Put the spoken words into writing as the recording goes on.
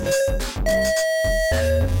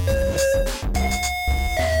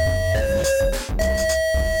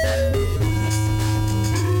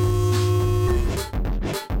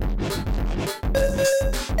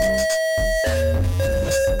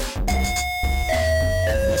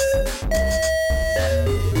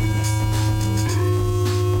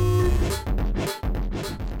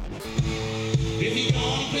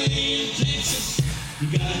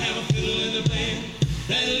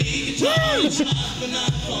All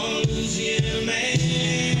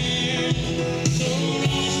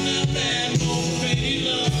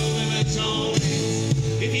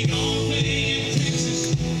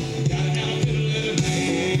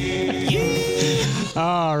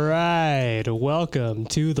right, welcome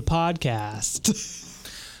to the podcast.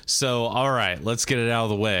 So, all right, let's get it out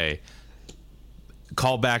of the way.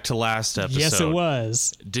 Call back to last episode. Yes, it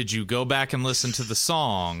was. Did you go back and listen to the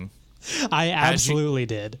song? I absolutely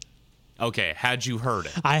did. Okay, had you heard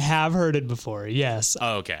it? I have heard it before, yes.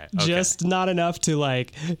 Oh, okay. Just not enough to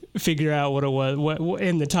like figure out what it was. What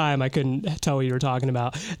in the time I couldn't tell what you were talking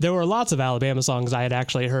about. There were lots of Alabama songs I had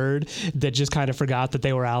actually heard that just kind of forgot that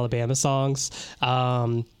they were Alabama songs.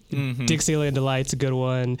 Dixieland Delight's a good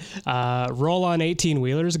one. Roll on 18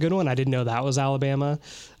 Wheeler is a good one. I didn't know that was Alabama.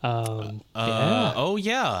 Yeah. Oh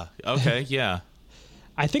yeah. Okay. Yeah.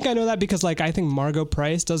 I think I know that because like I think Margot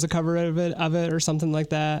Price does a cover of it or something like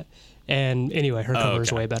that. And anyway, her cover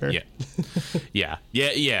is way better. Yeah.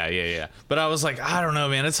 Yeah. But I was like, I don't know,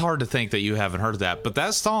 man. It's hard to think that you haven't heard that. But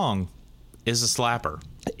that song is a slapper.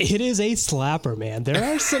 It is a slapper, man. There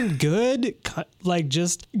are some good, like,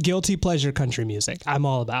 just guilty pleasure country music. I'm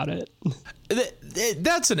all about it.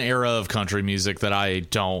 That's an era of country music that I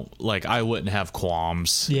don't like. I wouldn't have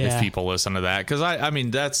qualms if people listen to that, because I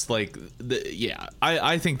mean that's like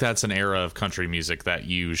I think that's an era of country music that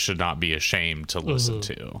you should not be ashamed to listen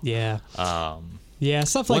to. Yeah,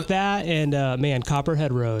 stuff like that. And man,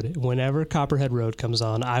 Copperhead Road. Whenever Copperhead Road comes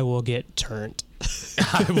on, I will get turned.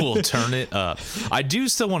 I will turn it up. I do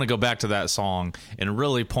still want to go back to that song and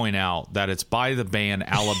really point out that it's by the band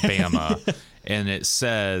Alabama. And it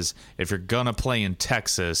says, if you're going to play in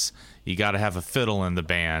Texas, you got to have a fiddle in the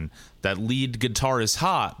band. That lead guitar is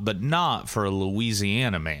hot, but not for a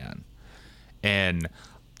Louisiana man. And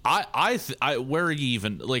where are you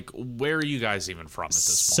guys even from at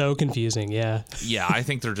this point? So confusing, yeah. Yeah, I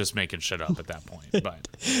think they're just making shit up at that point. But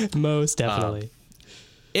most definitely.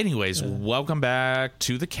 Anyways, welcome back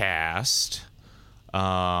to the cast.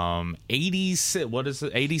 86, what is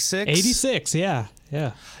it? 86? 86, yeah.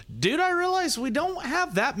 Dude, I realize we don't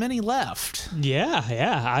have that many left.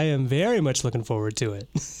 Yeah. I am very much looking forward to it.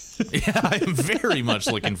 Yeah, I am very much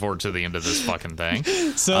looking forward to the end of this fucking thing.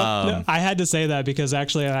 So no, I had to say that because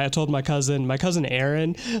actually I told my cousin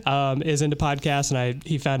Aaron is into podcasts, and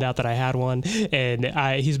he found out that I had one, and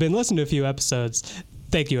he's been listening to a few episodes.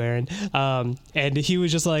 Thank you, Aaron. And he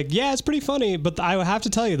was just like, yeah, it's pretty funny. But I have to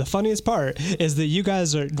tell you, the funniest part is that you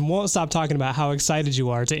guys won't stop talking about how excited you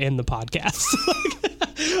are to end the podcast.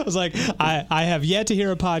 I was like, I have yet to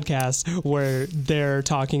hear a podcast where they're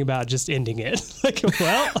talking about just ending it. Like,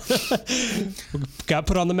 well, got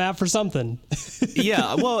put on the map for something.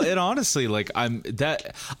 Yeah, well, and honestly, like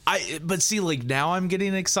but see, like now I'm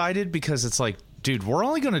getting excited because it's like, dude, we're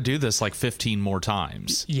only going to do this like 15 more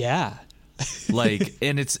times. Yeah. Like,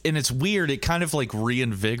 and it's weird. It kind of like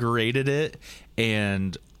reinvigorated it.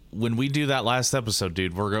 And when we do that last episode,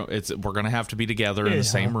 dude, we're going to have to be together in the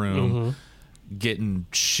same room, getting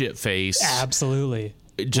shit faced. Absolutely.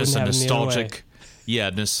 Just a nostalgic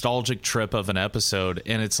trip of an episode.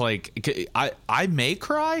 And it's like, I may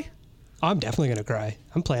cry. I'm definitely going to cry.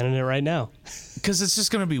 I'm planning it right now. Because it's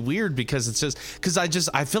just going to be weird because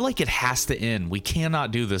I feel like it has to end. We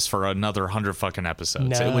cannot do this for another 100 fucking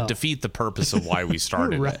episodes. No. It would defeat the purpose of why we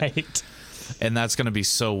started right. it. And that's going to be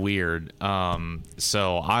so weird.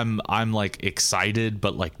 So I'm like excited,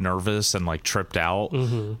 but like nervous and like tripped out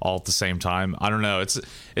all at the same time. I don't know.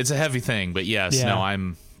 It's a heavy thing, but yes,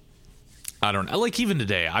 I don't know. Like even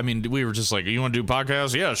today, I mean, we were just like, you want to do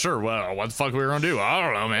podcasts? Yeah, sure. Well, what the fuck we were going to do? I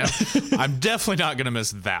don't know, man. I'm definitely not going to miss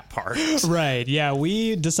that part. Right. Yeah.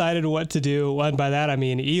 We decided what to do. And by that, I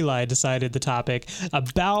mean, Eli decided the topic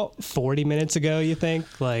about 40 minutes ago, you think?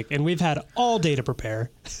 And we've had all day to prepare.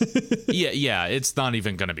 Yeah. It's not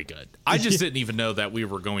even going to be good. I just didn't even know that we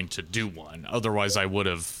were going to do one. Otherwise, I would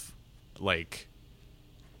have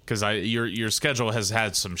because your schedule has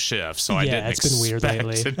had some shifts, so I didn't expect been weird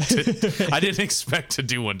lately. I didn't expect to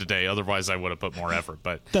do one today. Otherwise, I would have put more effort.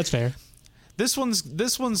 But that's fair. This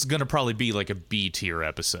one's gonna probably be like a B tier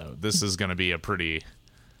episode. This is gonna be a pretty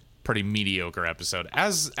mediocre episode,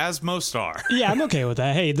 as most are. Yeah, I'm okay with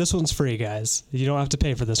that. Hey, this one's free, guys. You don't have to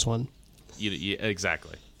pay for this one.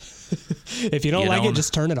 Exactly. If you don't like it,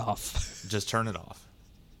 just turn it off. Just turn it off.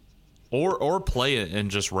 Or play it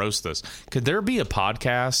and just roast us. Could there be a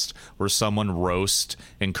podcast where someone roasts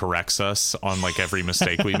and corrects us on like every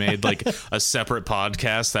mistake we made? Like a separate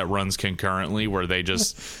podcast that runs concurrently where they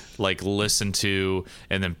just like listen to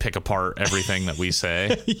and then pick apart everything that we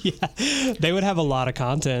say? Yeah, they would have a lot of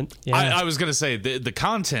content. Yeah. I was going to say the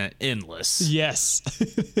content endless. Yes.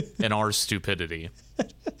 And our stupidity.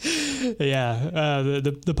 Yeah.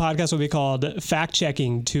 The podcast will be called Fact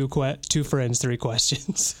Checking Two Friends, Three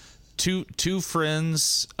Questions. Two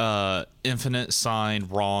friends, infinite sign,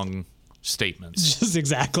 wrong statements. Just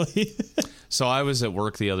exactly. So I was at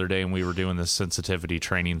work the other day and we were doing this sensitivity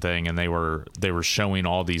training thing, and they were showing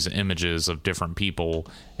all these images of different people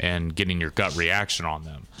and getting your gut reaction on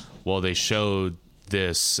them. Well, they showed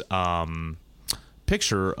this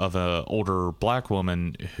picture of an older black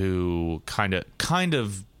woman who kind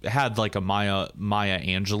of had like a Maya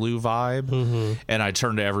Angelou vibe. Mm-hmm. And I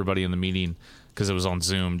turned to everybody in the meeting, because it was on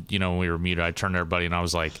Zoom, when we were muted. I turned to everybody and I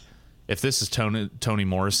was like, if this is Toni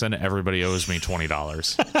Morrison, everybody owes me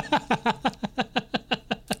 $20.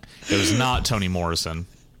 It was not Toni Morrison.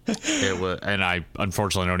 It was, and I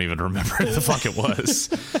unfortunately don't even remember who the fuck it was.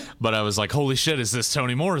 But I was like, holy shit, is this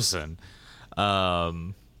Toni Morrison?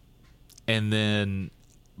 And then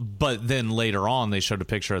later on, they showed a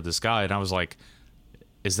picture of this guy, and I was like,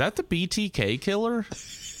 is that the BTK killer?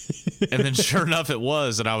 And then sure enough, it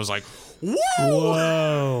was, and I was like,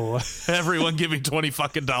 whoa! Everyone give me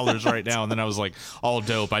 $20 right now. And then I was like, all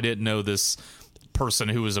dope. I didn't know this person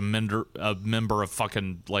who was a member of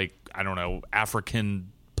fucking, like, I don't know,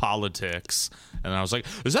 African politics. And I was like,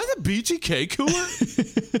 is that the BTK killer?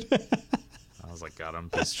 I was like, God, I'm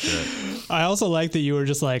piece of shit. I also like that you were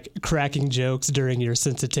just like cracking jokes during your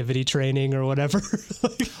sensitivity training or whatever.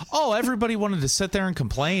 Everybody wanted to sit there and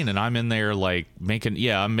complain, and I'm in there like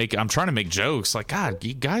I'm trying to make jokes. Like, God,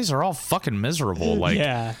 you guys are all fucking miserable. Like,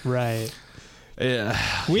 yeah, right.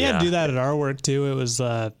 We had to do that at our work too. It was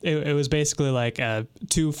it was basically like a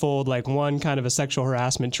twofold, like one kind of a sexual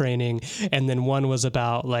harassment training, and then one was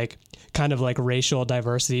about like kind of like racial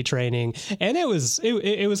diversity training. And it was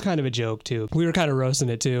kind of a joke too. We were kind of roasting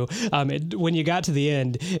it too. When you got to the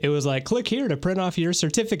end, it was like, click here to print off your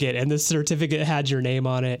certificate, and the certificate had your name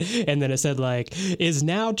on it, and then it said like, is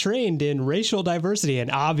now trained in racial diversity.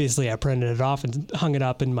 And obviously I printed it off and hung it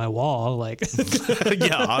up in my wall, like.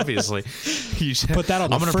 Yeah, obviously. You put that on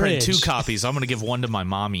the fridge. I'm going to print 2 copies. I'm going to give one to my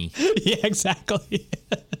mommy. Yeah, exactly.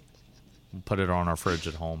 Put it on our fridge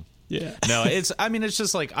at home. Yeah. No, it's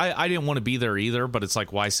just like, I didn't want to be there either, but it's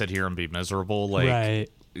like, why sit here and be miserable? Like, right.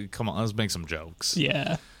 Come on, let's make some jokes.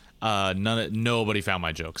 Yeah. Nobody found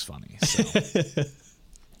my jokes funny. So.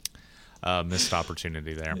 Missed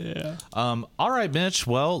opportunity there. Yeah. All right, Mitch.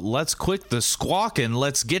 Well, let's quit the squawking.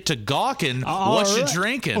 Let's get to gawking. What you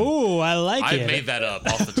drinking? Oh, I like it. I made that up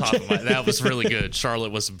off the top of my. That was really good.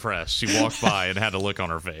 Charlotte was impressed. She walked by and had a look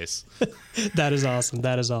on her face. That is awesome.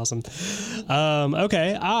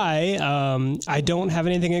 Okay, I don't have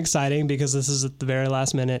anything exciting because this is at the very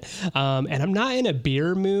last minute, and I'm not in a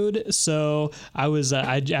beer mood. So I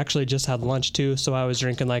actually just had lunch too. So I was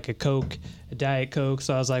drinking like a Diet Coke.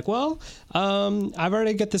 So I was like, well, I've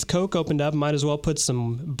already got this Coke opened up. Might as well put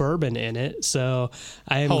some bourbon in it. So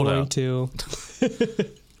I am going to.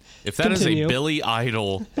 If that is a Billy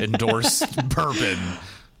Idol endorsed bourbon.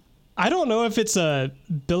 I don't know if it's a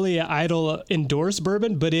Billy Idol endorsed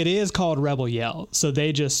bourbon, but it is called Rebel Yell. So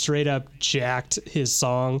they just straight up jacked his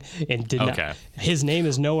song and did not. His name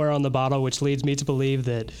is nowhere on the bottle, which leads me to believe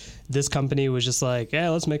that this company was just like, yeah,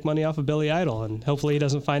 let's make money off of Billy Idol, and hopefully he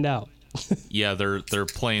doesn't find out. Yeah, they're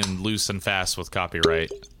playing loose and fast with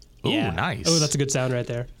copyright. Ooh, yeah. Nice. Oh, that's a good sound right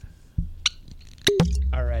there.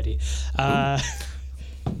 Alrighty.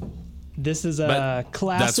 This is a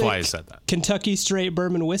classic. That's why I said that. Kentucky straight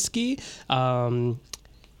bourbon whiskey.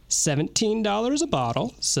 $17 a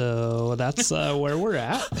bottle. So that's where we're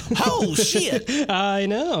at. Oh shit! I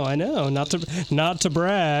know. Not to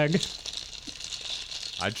brag.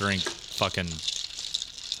 I drink fucking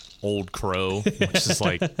Old Crow, which is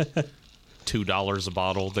like $2 a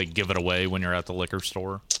bottle. They give it away when you're at the liquor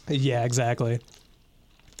store. Yeah, exactly.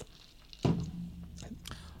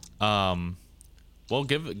 Well,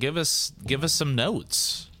 give us some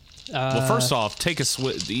notes. Well, first off, take a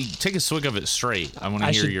swig of it straight. I want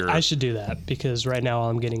to hear your. I should do that because right now all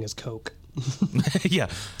I'm getting is Coke. Yeah,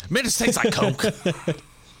 man, it tastes like Coke.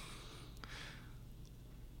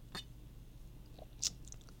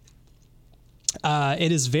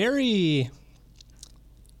 It is very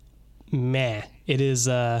meh. It is.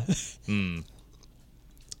 It's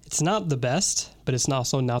not the best, but it's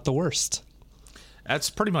also not the worst. That's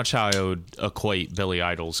pretty much how I would equate Billy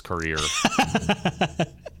Idol's career.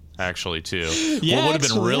 actually, too. Yeah, what would have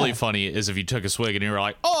been actually, really yeah. funny is if you took a swig and you were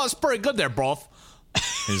like, "Oh, it's pretty good there, bro."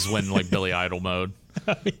 Is when like Billy Idol mode.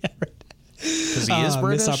 Oh, yeah, right. Because he is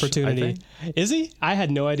British. Missed opportunity. I think. Is he? I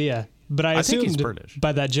had no idea. But I think he's assumed British.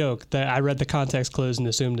 by that joke that I read the context clues and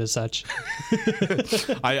assumed as such.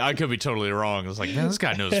 I could be totally wrong. I was like, man, this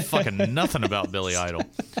guy knows fucking nothing about Billy Idol.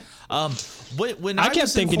 When I kept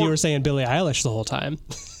was in thinking you were saying Billie Eilish the whole time.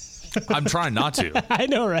 I'm trying not to. I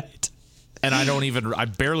know, right? And I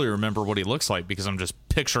barely remember what he looks like because I'm just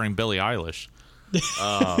picturing Billie Eilish.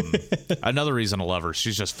 Another reason to love her.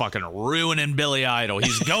 She's just fucking ruining Billy Idol.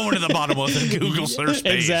 He's going to the bottom of the Google search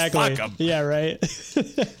page. Exactly. Fuck him. Yeah, right.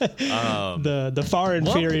 The far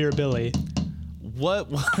inferior Billy. What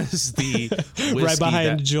was the whiskey Right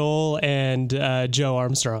behind Joel and Joe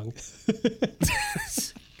Armstrong.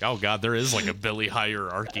 Oh God, there is like a Billy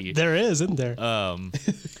hierarchy. There is, isn't there?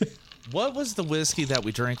 What was the whiskey that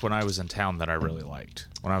we drank when I was in town that I really liked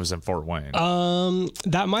when I was in Fort Wayne?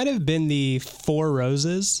 That might have been the Four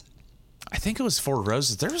Roses. I think it was Four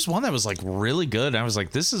Roses. There was one that was like really good. And I was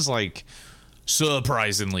like, this is like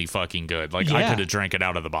surprisingly fucking good. Like I Yeah. could have drank it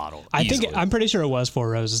out of the bottle. I easily. think I'm pretty sure it was Four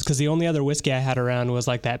Roses because the only other whiskey I had around was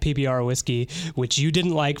like that PBR whiskey, which you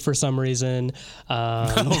didn't like for some reason.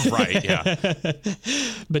 Oh, right, yeah.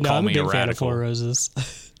 But no, Call I'm a me big a fan of radical. Four Roses.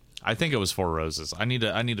 I think it was Four Roses. I need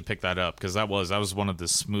to pick that up because that was one of the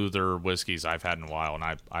smoother whiskeys I've had in a while, and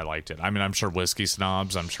I liked it. I mean, I'm sure whiskey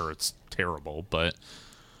snobs, I'm sure it's terrible, but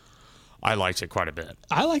I liked it quite a bit.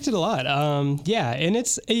 I liked it a lot. Yeah, and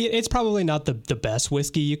it's probably not the best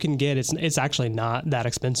whiskey you can get. It's actually not that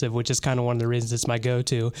expensive, which is kind of one of the reasons it's my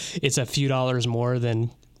go-to. It's a few dollars more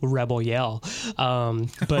than Rebel Yell,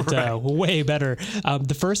 but Right. way better.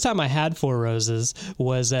 The first time I had Four Roses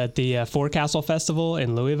was at the Forecastle Festival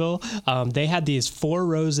in Louisville. They had these Four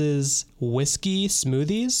Roses whiskey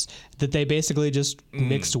smoothies that they basically just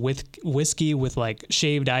mixed with whiskey with like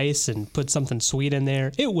shaved ice and put something sweet in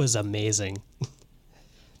there. It was amazing.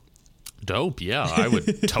 Dope, yeah. I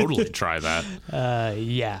would totally try that.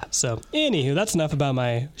 Yeah. So, anywho, that's enough about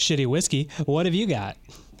my shitty whiskey. What have you got?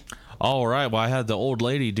 All right. Well, I had the old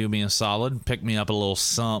lady do me a solid, pick me up a little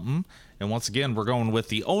something. And once again, we're going with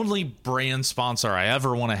the only brand sponsor I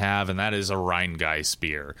ever want to have, and that is a Rheingeist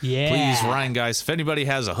beer. Yeah. Please, Rheingeist, if anybody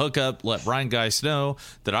has a hookup, let Rheingeist know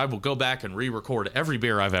that I will go back and re-record every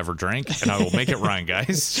beer I've ever drank, and I will make it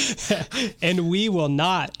Rheingeist. And we will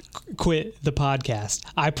not quit the podcast.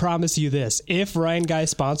 I promise you this. If Rheingeist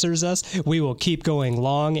sponsors us, we will keep going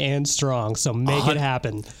long and strong. So make it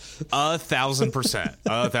happen. 1,000%.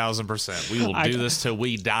 1,000%. We will do this till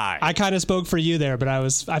we die. I kind of spoke for you there, but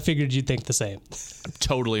I figured you'd think the same.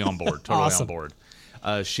 Totally on board. Totally Awesome. on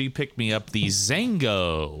board. She picked me up the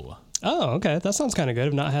Zango, Oh, okay. That sounds kind of good.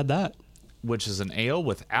 I've not had that. which is an ale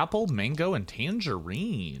with apple, mango, and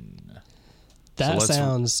tangerine. That let's-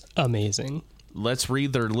 sounds amazing. Let's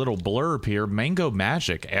read their little blurb here. Mango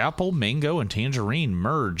magic. Apple, mango, and tangerine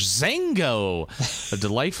merge. Zango, a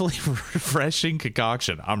delightfully refreshing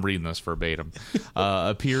concoction. I'm reading this verbatim.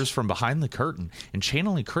 Appears from behind the curtain,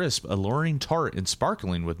 enchantingly crisp, alluring tart, and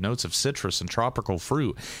sparkling with notes of citrus and tropical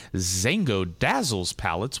fruit. Zango dazzles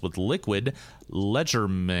palates with liquid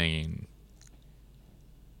legerdemain.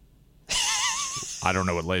 I don't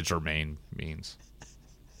know what legerdemain means.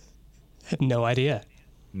 No idea.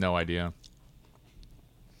 No idea.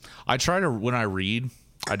 I try to, when I read,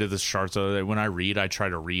 I did this chart the other day. When I read, I try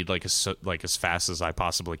to read like as fast as I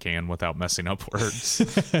possibly can without messing up words.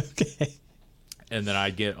 Okay. And then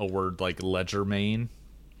I get a word like legerdemain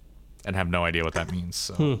and have no idea what that means.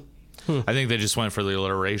 So I think they just went for the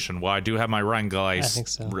alliteration. Well, I do have my Rheingeist. I think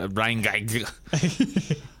so.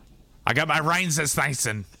 I got my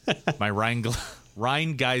Rheingeist, my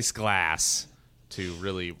Rheingeist glass to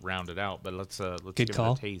really round it out. But let's Good give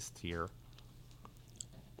call. it a taste here.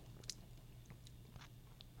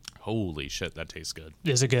 Holy shit, that tastes good.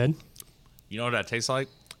 Is it good? You know what that tastes like?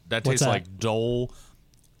 That What's tastes that? like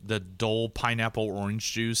the Dole pineapple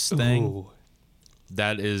orange juice thing. Ooh.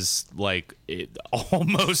 That is like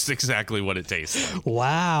almost exactly what it tastes like.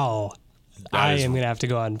 Wow. That I is- am going to have to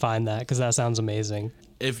go out and find that because that sounds amazing.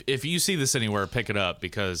 If you see this anywhere, pick it up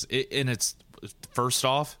because it's first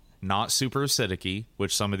off not super acidic-y,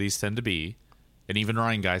 which some of these tend to be, and even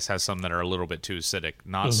Rheingeist has some that are a little bit too acidic.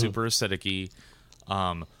 Not super acidic-y.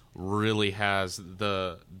 Really has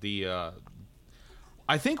the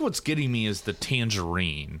I think what's getting me is the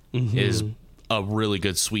tangerine is a really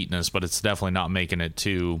good sweetness, but it's definitely not making it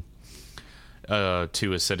too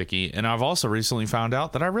acidic-y. And I've also recently found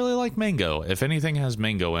out that I really like mango. If anything has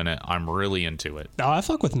mango in it, I'm really into it. Oh, I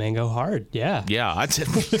fuck with mango hard. Yeah. Yeah, I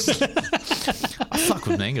fuck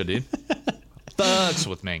with mango, dude. fucks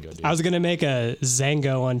with mango, dude. I was gonna make a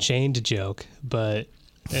Zango Unchained joke, but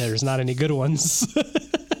there's not any good ones.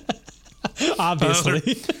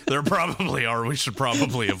 Obviously, there probably are. We should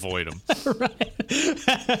probably avoid them. Right.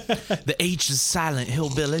 The H is silent,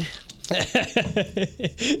 hillbilly.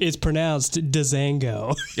 It's pronounced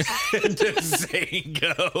Dzango. Dzango.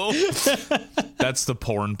 That's the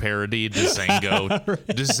porn parody. Dzango. Right.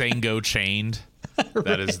 Dzango Chained. Right.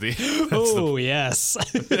 That is the. Oh yes.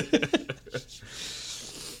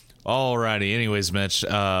 Alrighty. Anyways, Mitch,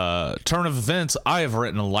 turn of events. I have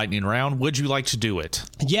written a lightning round. Would you like to do it?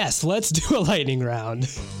 Yes, let's do a lightning round.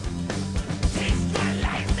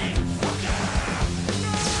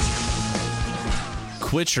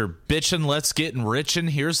 Quit your bitching. Let's get richin'.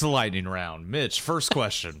 Here's the lightning round. Mitch, first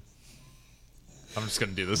question. I'm just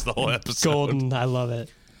gonna do this the whole episode. Golden. I love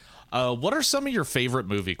it. What are some of your favorite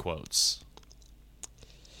movie quotes?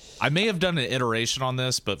 I may have done an iteration on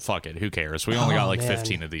this, but fuck it. Who cares? We only got like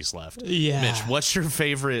 15 of these left. Yeah. Mitch, what's your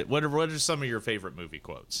favorite? What are some of your favorite movie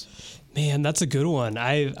quotes? Man, that's a good one.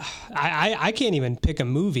 I can't even pick a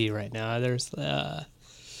movie right now. There's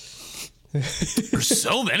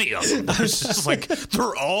so many of them. There's just like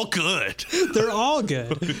they're all good. They're all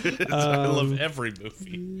good. I love every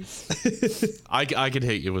movie. I could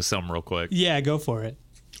hit you with some real quick. Yeah, go for it.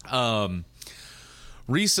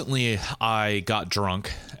 Recently, I got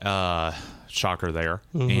drunk. Shocker there.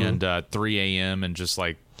 And 3 a.m. and just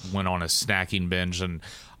like went on a snacking binge. And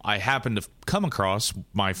I happened to come across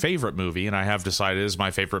my favorite movie, and I have decided is my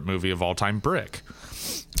favorite movie of all time, Brick.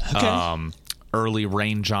 Okay. Early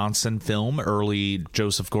Rain Johnson film, early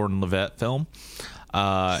Joseph Gordon-Levitt film.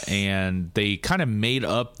 And they kind of made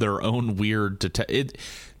up their own weird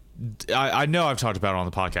I know I've talked about it on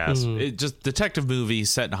the podcast. It just detective movie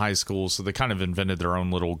set in high school, so they kind of invented their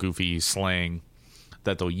own little goofy slang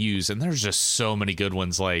that they'll use, and there's just so many good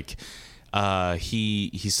ones. Like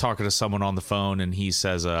he's talking to someone on the phone, and he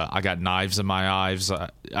says, "I got knives in my eyes.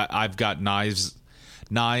 I've got knives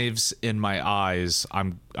in my eyes.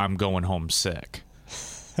 I'm going home sick."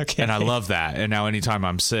 Okay. And I love that. And now anytime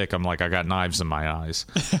I'm sick, I'm like, I got knives in my eyes.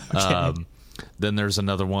 Okay. Then there's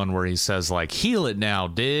another one where he says like, "Heal it now,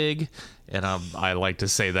 dig." And I like to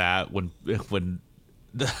say that when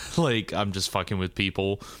like I'm just fucking with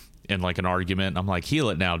people in like an argument. I'm like, "Heal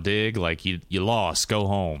it now, dig." Like you lost, go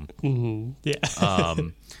home. Mm-hmm. Yeah.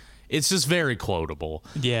 It's just very quotable.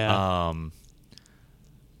 Yeah.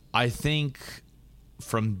 I think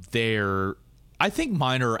from there, I think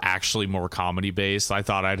mine are actually more comedy based. I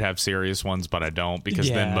thought I'd have serious ones, but I don't, because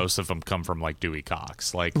then most of them come from like Dewey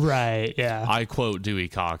Cox. Like, right, yeah. I quote Dewey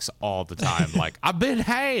Cox all the time. Like, I've been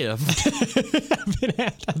halved.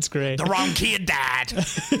 That's great. The wrong kid died.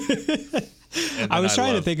 I was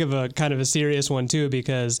trying to think of a kind of a serious one too,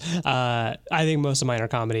 because I think most of mine are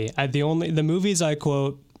comedy. The movies I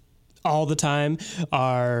quote all the time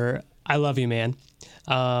are "I Love You, Man."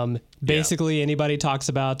 Basically, anybody talks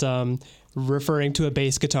about referring to a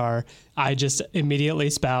bass guitar, I just immediately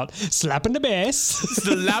spout "slapping the bass."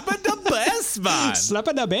 Slapping the bass, man.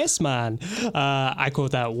 Slapping the bass, man. I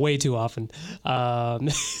quote that way too often.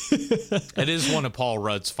 It is one of Paul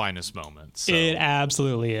Rudd's finest moments. So. It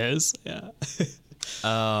absolutely is. Yeah.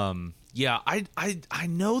 Yeah, I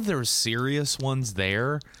know there's serious ones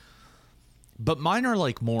there, but mine are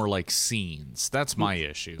like more like scenes. That's my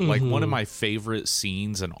issue. Mm-hmm. Like one of my favorite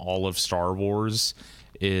scenes in all of Star Wars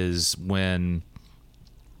is when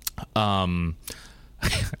and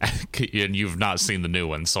you've not seen the new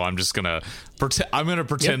one, so I'm just gonna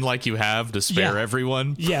pretend like you have to spare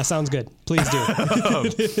everyone. Yeah, sounds good. Please do.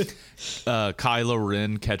 Kylo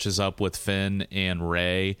Ren catches up with Finn and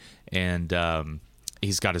Rey, and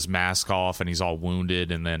he's got his mask off and he's all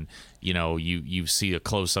wounded, and then you see a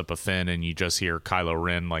close up of Finn and you just hear Kylo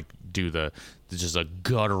Ren like do just a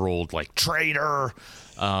guttural like traitor.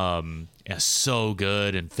 It's so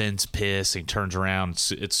good, and Finn's pissed. He turns around.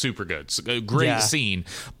 It's super good. It's a great scene,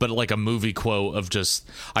 but like a movie quote of just,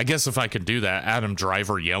 I guess if I could do that, Adam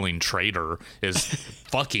Driver yelling traitor is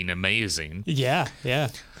fucking amazing. Yeah.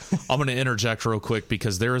 I'm going to interject real quick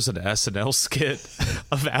because there is an SNL skit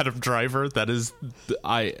of Adam Driver that is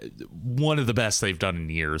one of the best they've done in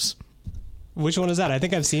years. Which one is that? I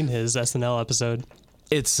think I've seen his SNL episode.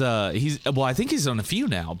 It's I think he's on a few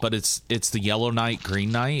now, but it's the Yellow Knight,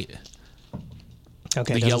 Green Knight.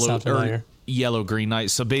 Okay, the yellow green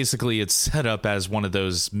knight. So basically it's set up as one of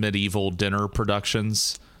those medieval dinner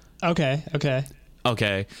productions. Okay.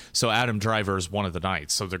 So Adam Driver is one of the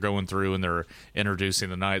knights. So they're going through and they're introducing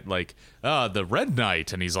the knight like, the Red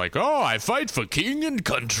Knight. And he's like, "Oh, I fight for king and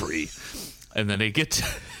country." And then they get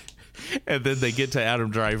And then they get to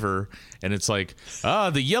Adam Driver, and it's like,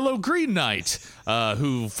 the Yellow Green Knight,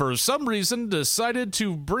 who for some reason decided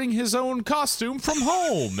to bring his own costume from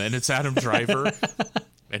home. And it's Adam Driver,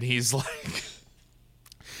 and he's like,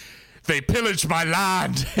 they pillaged my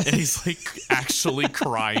land. And he's like actually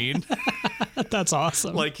crying. That's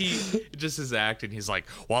awesome. Like he just is acting. He's like,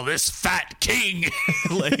 well, this fat king.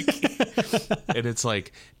 Like, and it's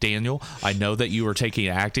like, Daniel, I know that you were taking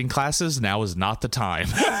acting classes. Now is not the time.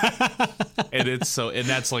 And it's so, and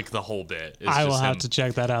that's like the whole bit. It's I will just have him. to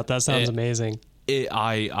check that out. That sounds amazing.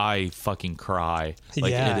 I fucking cry.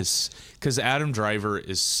 Like Yeah. it is, because Adam Driver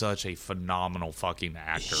is such a phenomenal fucking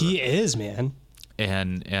actor. He is, man.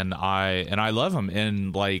 And I love him.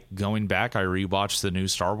 And like going back, I rewatched the new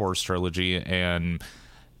Star Wars trilogy, and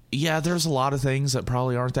yeah, there's a lot of things that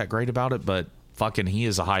probably aren't that great about it, but fucking he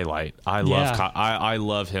is a highlight. I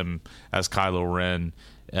love him as Kylo Ren.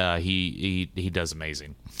 He does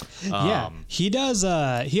amazing. Yeah, he does.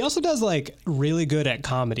 He also does like really good at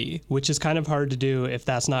comedy, which is kind of hard to do if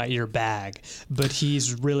that's not your bag. But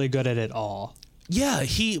he's really good at it all. Yeah,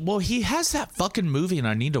 he has that fucking movie, and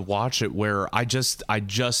I need to watch it, where I just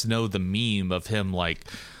know the meme of him like,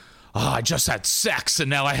 I just had sex and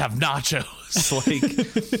now I have nachos.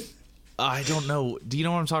 Like, I don't know. Do you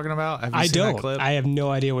know what I'm talking about? Have you seen that clip? I have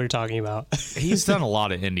no idea what you're talking about. He's done a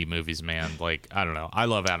lot of indie movies, man. Like, I don't know. I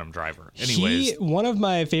love Adam Driver. Anyways, One of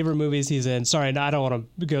my favorite movies he's in. Sorry, I don't want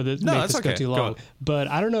to go make this go too long. But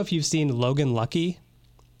I don't know if you've seen Logan Lucky.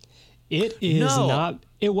 It is not.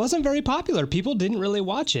 It wasn't very popular. People didn't really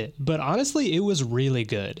watch it, but honestly, it was really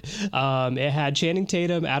good. It had Channing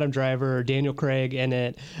Tatum, Adam Driver, Daniel Craig in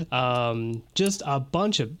it. Just a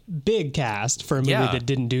bunch of big cast for a movie that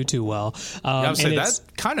didn't do too well. I would say that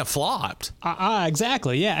kind of flopped.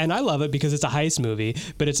 Exactly, yeah, and I love it because it's a heist movie,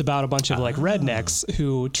 but it's about a bunch of like rednecks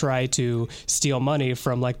who try to steal money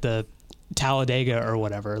from like the Talladega or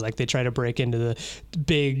whatever. Like they try to break into the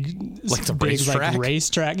big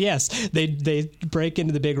racetrack. Yes, they break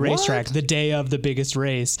into the big racetrack the day of the biggest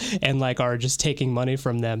race and like are just taking money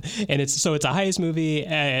from them. And it's a heist movie.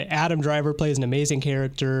 Adam Driver plays an amazing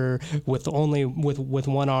character with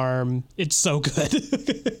one arm. It's so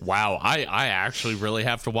good. Wow, I actually really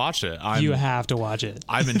have to watch it. You have to watch it.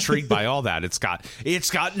 I'm intrigued by all that. It's got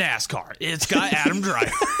NASCAR. It's got Adam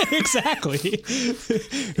Driver. Exactly.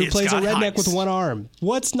 Who plays a redneck with one arm.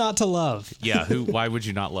 What's not to love? Yeah, why would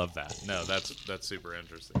you not love that? No, that's super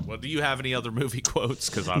interesting. Well, do you have any other movie quotes?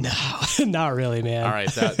 Because I'm No, not really, man. All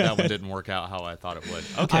right, that one didn't work out how I thought it would.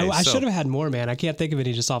 Okay, I should have had more, man. I can't think of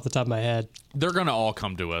any just off the top of my head. They're gonna all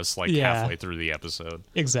come to us like halfway through the episode.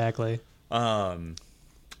 Exactly.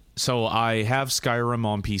 So I have Skyrim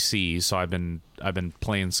on PC, so I've been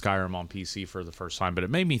playing Skyrim on PC for the first time, but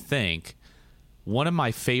it made me think one of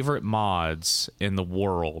my favorite mods in the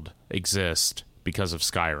world exists because of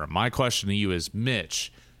Skyrim. My question to you is,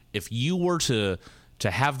 Mitch, if you were to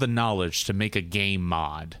have the knowledge to make a game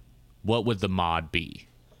mod, what would the mod be?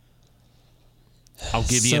 I'll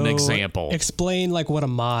give you an example. Explain like what a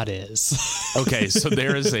mod is. Okay, so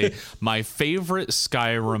there is my favorite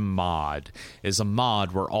Skyrim mod is a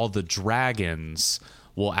mod where all the dragons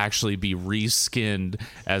will actually be reskinned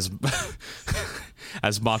as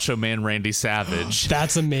Macho Man Randy Savage.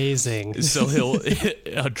 That's amazing. So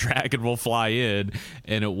a dragon will fly in,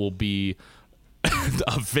 and it will be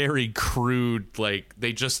a very crude, like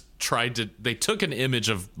they took an image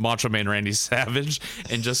of Macho Man Randy Savage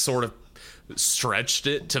and just sort of stretched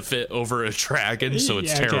it to fit over a dragon, so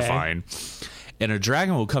it's terrifying. And a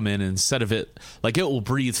dragon will come in, and instead of it, like it will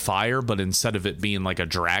breathe fire, but instead of it being like a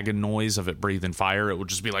dragon noise of it breathing fire, it will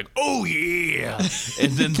just be like, oh yeah.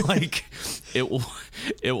 And then like it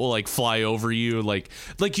will like fly over you. Like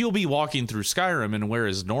you'll be walking through Skyrim, and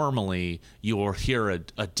whereas normally you will hear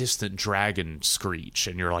a distant dragon screech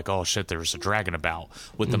and you're like, oh shit, there's a dragon about.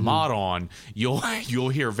 With the mod on, you'll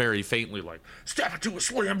hear very faintly like, step into a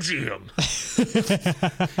Slam Jim.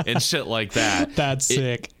 And shit like that. That's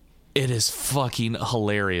sick. It is fucking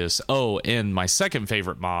hilarious. Oh, and my second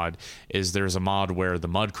favorite mod is there's a mod where the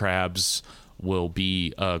mud crabs will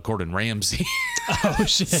be Gordon Ramsay. Oh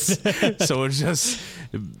shit. So it's just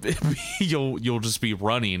you'll just be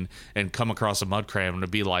running and come across a mud crab and it'll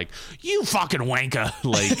be like, you fucking wanker.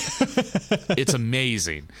 Like it's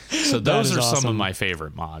amazing. So those are awesome. some of my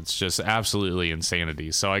favorite mods. Just absolutely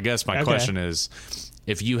insanity. So I guess my question is,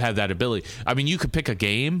 if you had that ability, I mean, you could pick a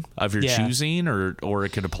game of your choosing, or it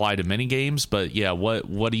could apply to many games. But yeah,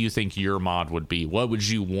 what do you think your mod would be? What would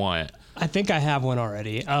you want? I think I have one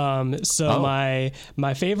already. My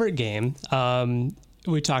favorite game,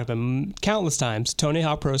 we talked about countless times, Tony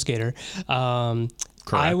Hawk Pro Skater.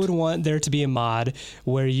 Correct. I would want there to be a mod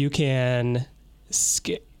where you can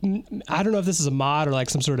I don't know if this is a mod or like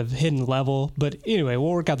some sort of hidden level, but anyway,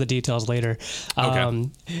 we'll work out the details later. Okay.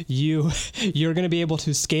 You're going to be able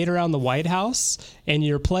to skate around the White House, and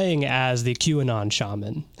you're playing as the QAnon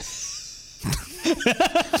shaman.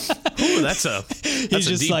 Ooh, that's a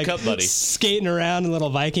just deep like cut, buddy. skating around in a little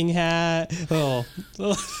Viking hat,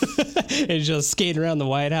 and just skating around the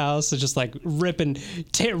White House, and just like ripping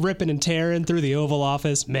and tearing through the Oval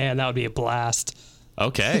Office. Man, that would be a blast.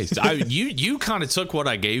 Okay, you kind of took what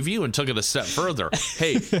I gave you and took it a step further.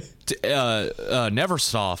 Hey,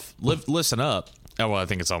 Neversoft, listen up. Oh, well, I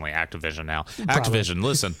think it's only Activision now. Probably. Activision,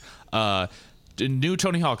 listen. New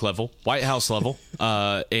Tony Hawk level, White House level,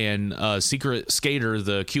 and Secret Skater,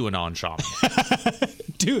 the QAnon shaman.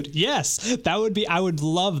 Dude, yes, that would be. I would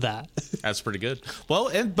love that. That's pretty good. Well,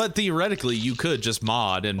 but theoretically, you could just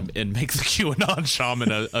mod and make the QAnon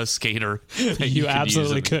shaman a skater. You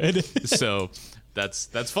absolutely could. So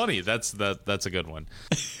that's funny. That's a good one.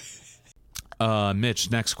 Mitch,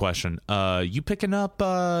 next question. You picking up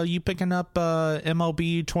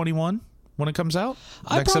MLB 21 when it comes out?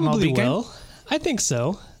 I probably will. I think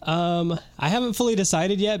so. I haven't fully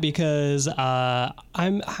decided yet because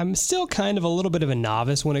I'm still kind of a little bit of a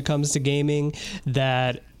novice when it comes to gaming,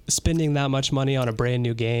 that spending that much money on a brand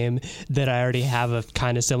new game that I already have a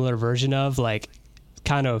kind of similar version of, like,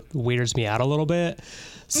 kind of weirds me out a little bit.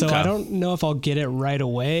 So okay. I don't know if I'll get it right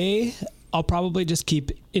away. I'll probably just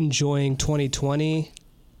keep enjoying 2020.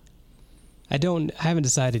 I haven't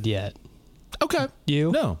decided yet. Okay.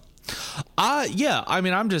 You? No. Yeah, I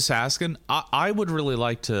mean, I'm just asking. I would really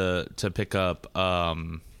like to pick up. I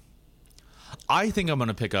think I'm going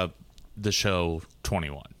to pick up the show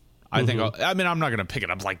 21. I think. I'm not going to pick it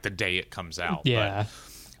up like the day it comes out. Yeah.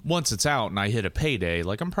 But once it's out and I hit a payday,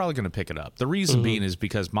 like, I'm probably going to pick it up. The reason being is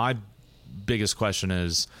because my biggest question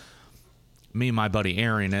is, me and my buddy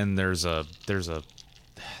Aaron, and there's a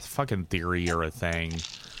fucking theory or a thing.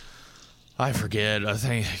 I forget. I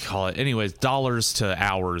think they call it. Anyways, dollars to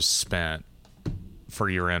hours spent for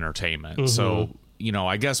your entertainment. So,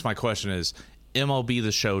 I guess my question is, MLB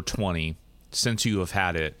The Show 20, since you have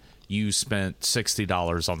had it, you spent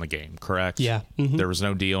 $60 on the game, correct? Yeah. There was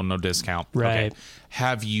no deal, no discount. Right. Okay.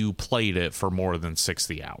 Have you played it for more than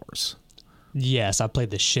 60 hours? Yes, I played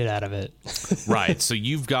the shit out of it. Right. So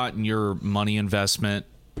you've gotten your money investment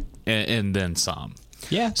and then some.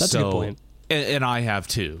 Yeah, that's a good point. And I have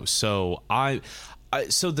too. So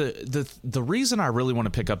so the reason I really want to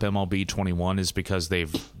pick up MLB 21 is because this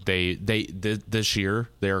year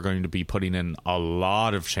they are going to be putting in a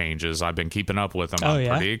lot of changes. I've been keeping up with them. I'm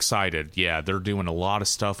pretty excited. Yeah, they're doing a lot of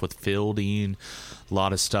stuff with fielding, a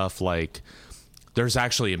lot of stuff like there's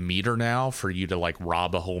actually a meter now for you to like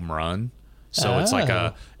rob a home run. So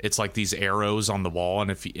it's like these arrows on the wall,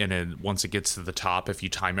 and once it gets to the top, if you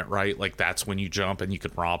time it right, like that's when you jump and you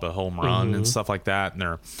can rob a home run and stuff like that. And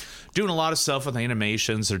they're doing a lot of stuff with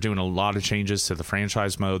animations. They're doing a lot of changes to the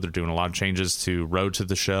franchise mode. They're doing a lot of changes to Road to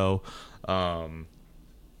the Show. Nothing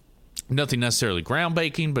necessarily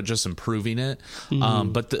groundbreaking, but just improving it.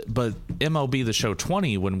 But MLB The Show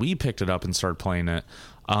 20, when we picked it up and started playing it,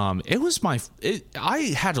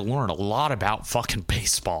 I had to learn a lot about fucking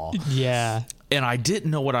baseball. Yeah. And I didn't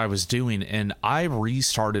know what I was doing. And I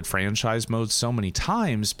restarted franchise mode so many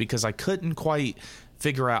times because I couldn't quite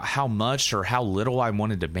figure out how much or how little I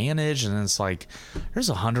wanted to manage. And then it's like, there's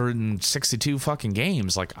 162 fucking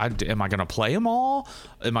games. Like, am I going to play them all?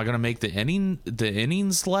 Am I going to make the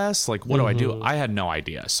innings less? Like, what do I do? I had no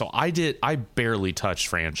idea. So I barely touched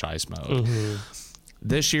franchise mode.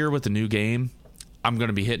 This year with the new game, I'm going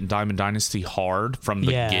to be hitting Diamond Dynasty hard from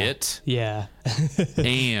the get. Yeah.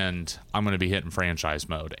 And I'm going to be hitting franchise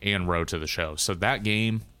mode and Road to the Show. So that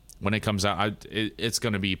game, when it comes out, it's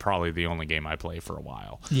going to be probably the only game I play for a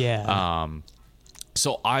while. Yeah.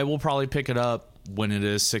 So I will probably pick it up when it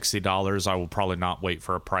is $60. I will probably not wait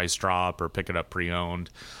for a price drop or pick it up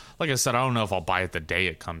pre-owned. Like I said, I don't know if I'll buy it the day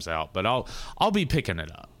it comes out, but I'll be picking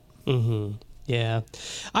it up. Yeah,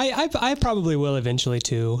 I probably will eventually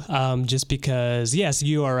too. Just because, yes,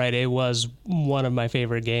 you are right. It was one of my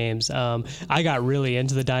favorite games. I got really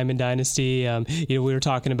into the Diamond Dynasty. We were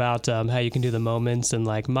talking about how you can do the moments, and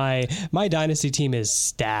like my Dynasty team is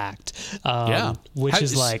stacked. Which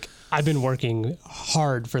is like, I've been working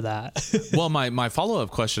hard for that. Well, my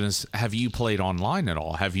follow-up question is, have you played online at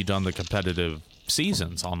all? Have you done the competitive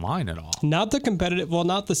seasons online at all? Not the competitive, well,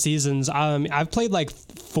 not the seasons. I've played like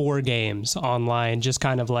 4 games online, just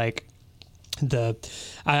kind of like I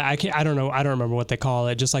don't know, I don't remember what they call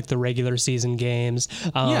it, just like the regular season games.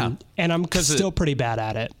 And I'm still pretty bad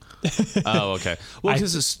at it. Oh, okay. Well,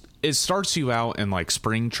 because it starts you out in like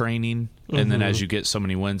spring training, and then as you get so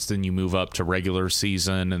many wins, then you move up to regular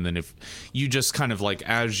season, and then if you just kind of like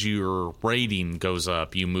as your rating goes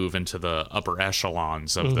up, you move into the upper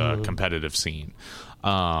echelons of the competitive scene.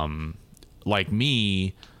 Like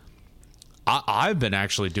me, I've been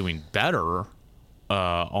actually doing better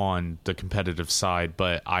on the competitive side,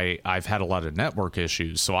 but I've had a lot of network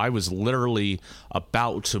issues, so I was literally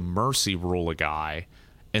about to mercy rule a guy,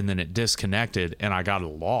 and then it disconnected and I got a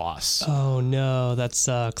loss. Oh no, that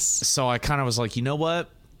sucks. So I kind of was like, you know what?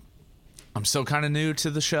 I'm still kind of new to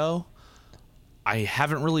the show. I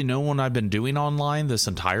haven't really known what I've been doing online this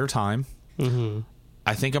entire time.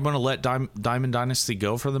 I think I'm going to let Diamond Dynasty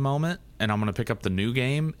go for the moment, and I'm going to pick up the new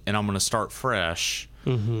game, and I'm going to start fresh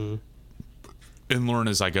and learn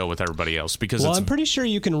as I go with everybody else. Because I'm pretty sure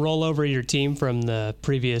you can roll over your team from the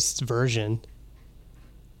previous version.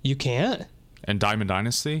 You can't? And Diamond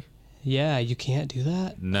Dynasty? Yeah, you can't do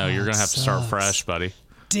that? No, you're going to have to start fresh, buddy.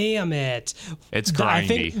 Damn it. It's grindy. I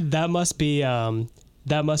think that must be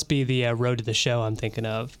the Road to the Show I'm thinking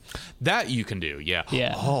of. That you can do, yeah.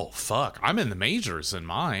 Yeah. Oh, fuck. I'm in the majors in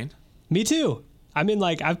mine. Me too. I mean,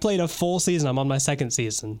 like, I've played a full season. I'm on my second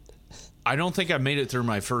season. I don't think I made it through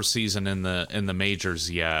my first season in the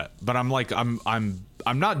majors yet, but I'm like I'm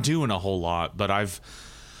not doing a whole lot, but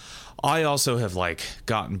I also have like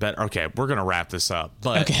gotten better. Okay, we're gonna wrap this up,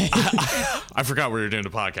 but okay. I forgot we were doing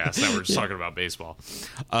a podcast. Now we're just talking about baseball.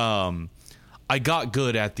 I got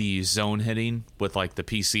good at the zone hitting with like the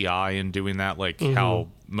PCI and doing that, like how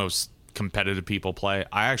most competitive people play.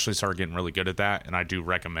 I actually started getting really good at that, and I do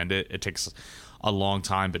recommend it. It takes a long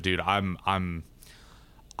time, but dude,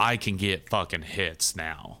 I can get fucking hits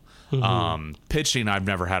now. Pitching, I've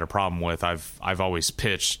never had a problem with. I've always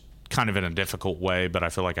pitched kind of in a difficult way, but I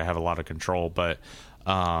feel like I have a lot of control. But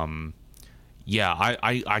yeah,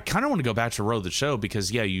 I kind of want to go back to Road to the Show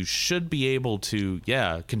because you should be able to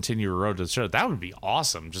continue your Road to the Show. That would be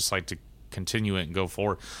awesome. Just like to continue it and go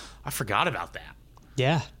forward. I forgot about that.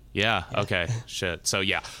 Yeah. Yeah. Okay. Shit. So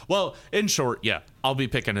yeah. Well, in short, I'll be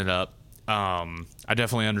picking it up. I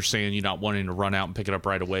definitely understand you not wanting to run out and pick it up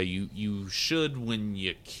right away. You should when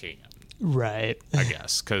you can. Right. I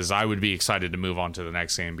guess because I would be excited to move on to the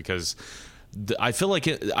next game because I feel like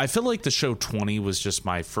the show 20 was just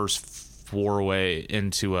my first foray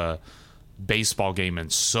into a baseball game in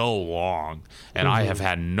so long, and I have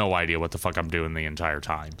had no idea what the fuck I'm doing the entire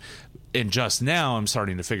time. And just now I'm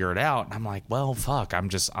starting to figure it out, and I'm like, well, fuck, I'm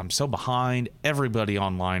so behind. Everybody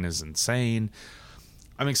online is insane.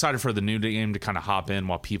 I'm excited for the new game to kind of hop in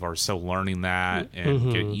while people are still learning that,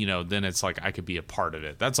 and get, then it's like I could be a part of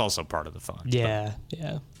it. That's also part of the fun. Yeah,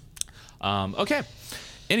 okay.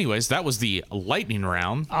 Anyways, that was the lightning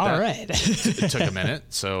round. All right. It took a minute,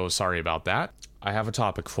 so sorry about that. I have a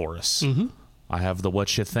topic for us. I have the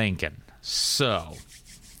what you thinking. So,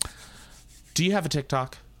 do you have a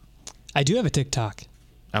TikTok? I do have a TikTok.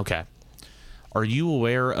 Okay. Are you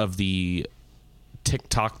aware of the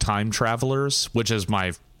TikTok time travelers, which is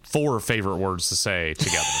my 4 favorite words to say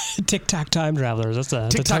together? TikTok time travelers. That's a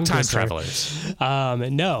TikTok time travelers.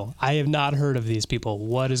 No, I have not heard of these people.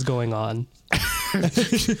 What is going on?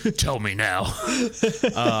 Tell me now.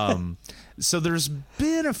 So there's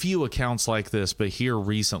been a few accounts like this, but here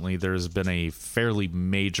recently there's been a fairly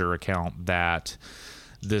major account that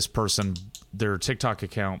this person, their TikTok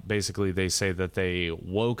account, basically they say that they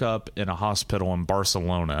woke up in a hospital in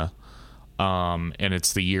Barcelona, and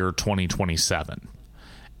it's the year 2027.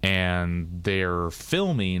 And they're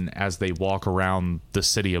filming as they walk around the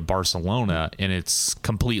city of Barcelona, and it's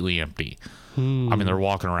completely empty. I mean, they're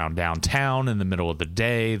walking around downtown in the middle of the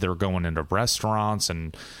day. They're going into restaurants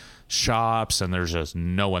and shops, and there's just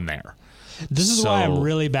no one there. This is why I'm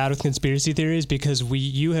really bad with conspiracy theories, because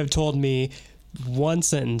you have told me one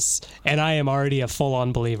sentence and I am already a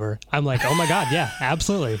full-on believer. I'm like, oh my god, yeah,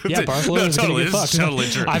 absolutely, yeah, Barcelona's totally, gonna get fucked. Totally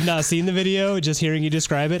true. I've not seen the video, just hearing you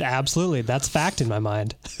describe it, absolutely, that's fact in my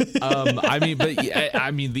mind. I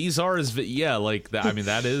mean, these are his, like that. I mean,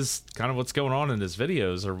 that is kind of what's going on in his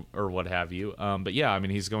videos or what have you. But yeah, I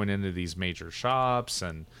mean, he's going into these major shops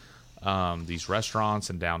and these restaurants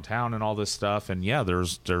and downtown and all this stuff, and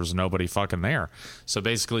there's nobody fucking there. So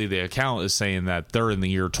basically the account is saying that they're in the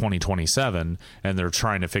year 2027 and they're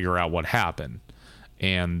trying to figure out what happened,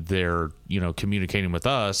 and they're communicating with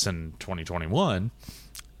us in 2021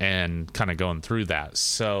 and kind of going through that.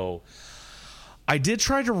 So I did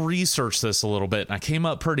try to research this a little bit, and I came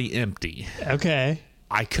up pretty empty. Okay.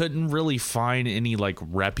 I couldn't really find any like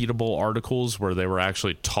reputable articles where they were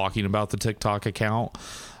actually talking about the TikTok account.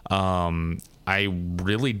 I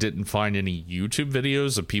really didn't find any YouTube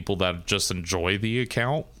videos of people that just enjoy the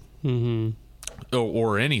account.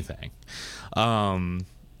 or anything. In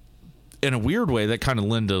a weird way, that kind of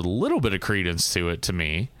lended a little bit of credence to it to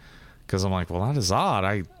me, because I'm like, well, that is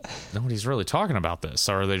odd. Nobody's really talking about this.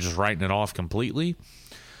 Or are they just writing it off completely?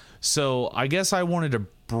 So I guess I wanted to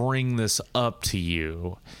bring this up to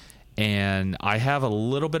you, and I have a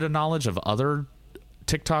little bit of knowledge of other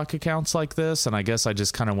TikTok accounts like this, and I guess I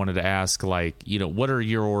just kind of wanted to ask, like, you know, what are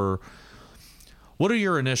your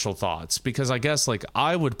initial thoughts? Because I guess, like,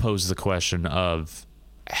 I would pose the question of,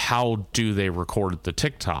 how do they record the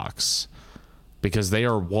TikToks? Because they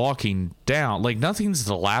are walking down, like, nothing's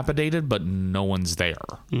dilapidated, but no one's there.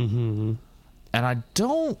 Mm-hmm. And I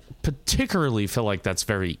don't particularly feel like that's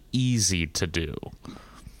very easy to do.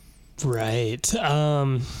 Right.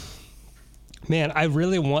 Man, I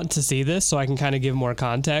really want to see this so I can kind of give more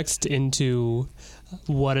context into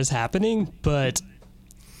what is happening. But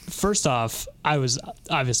first off, I was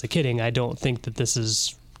obviously kidding. I don't think that this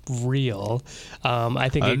is real. I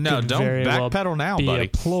think it could very well be buddy. A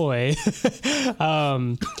ploy.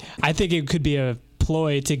 I think it could be a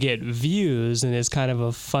ploy to get views, and it's kind of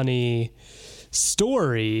a funny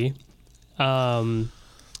story. Because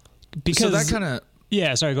so that kind of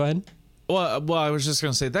sorry, go ahead. Well, I was just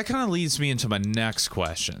going to say that kind of leads me into my next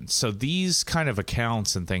question. So these kind of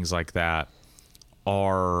accounts and things like that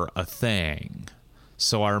are a thing.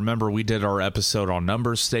 So I remember we did our episode on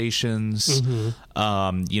number stations.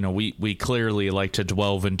 Mm-hmm. You know, we clearly like to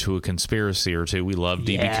delve into a conspiracy or two. We love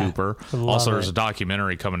DB Cooper. Also, there's a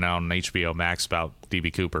documentary coming out on HBO Max about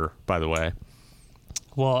DB Cooper, by the way.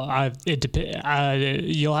 Well,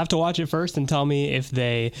 you'll have to watch it first and tell me if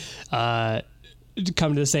they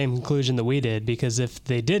come to the same conclusion that we did, because if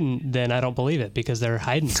they didn't, then I don't believe it, because they're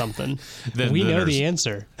hiding something. We know the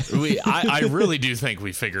answer. I really do think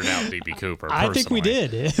we figured out DB Cooper personally. I think we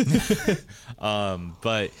did.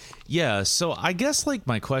 But yeah, so I guess, like,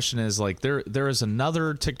 my question is, like, there is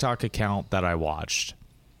another TikTok account that I watched.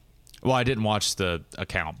 Well, I didn't watch the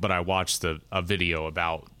account, but I watched a video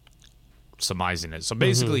about surmising it. So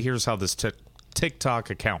basically, here's how this TikTok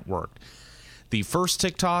account worked. The first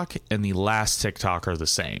TikTok and the last TikTok are the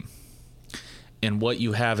same. And what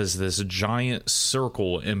you have is this giant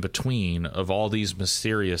circle in between of all these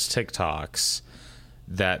mysterious TikToks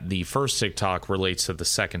that the first TikTok relates to the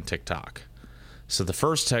second TikTok. So the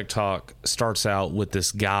first TikTok starts out with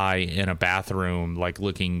this guy in a bathroom, like,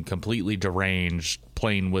 looking completely deranged,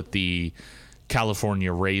 playing with the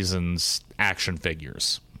California Raisins action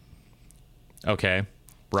figures. Okay,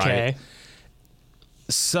 right? Okay.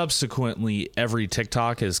 Subsequently, every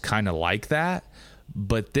TikTok is kind of like that,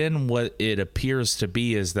 but then what it appears to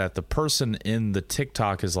be is that the person in the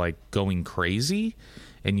TikTok is, like, going crazy,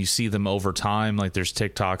 and you see them over time. Like, there's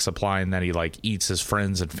TikToks applying that he, like, eats his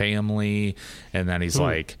friends and family, and that he's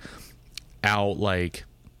like out, like,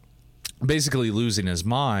 basically losing his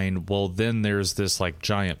mind. Well, then there's this, like,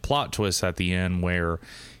 giant plot twist at the end where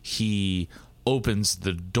he opens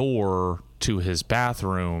the door to his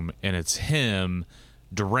bathroom, and it's him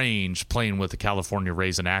deranged playing with the California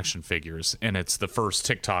Raisin action figures, and it's the first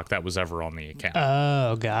TikTok that was ever on the account.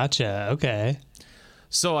 Oh, gotcha. Okay.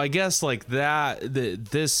 So I guess, like,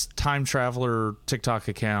 this time traveler TikTok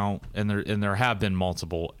account, and there have been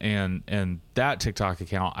multiple, and that TikTok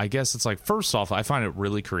account, I guess it's like, first off, I find it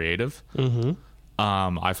really creative. Mm-hmm.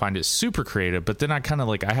 I find it super creative, but then I kind of,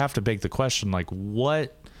 like, I have to beg the question, like,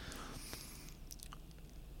 what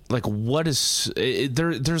is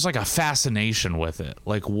there's like a fascination with it.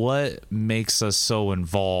 Like, what makes us so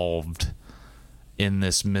involved in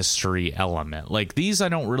this mystery element? Like, these I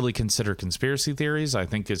don't really consider conspiracy theories. I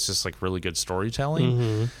think it's just, like, really good storytelling.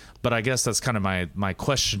 Mm-hmm. But I guess that's kind of my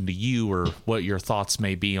question to you, or what your thoughts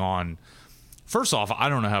may be on. First off, I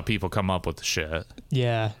don't know how people come up with the shit.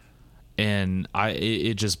 Yeah. And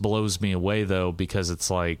it just blows me away, though, because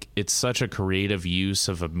it's like, it's such a creative use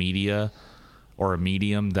of a media or a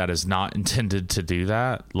medium that is not intended to do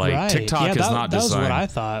that. Like, right. TikTok is not designed. That was what I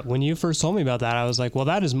thought. When you first told me about that, I was like, well,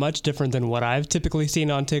 that is much different than what I've typically seen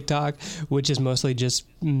on TikTok, which is mostly just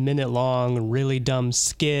minute-long, really dumb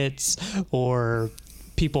skits, or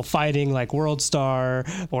people fighting like World Star,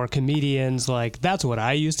 or comedians. Like, that's what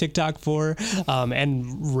I use TikTok for,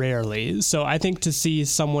 and rarely. So I think to see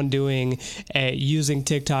someone using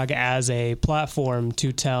TikTok as a platform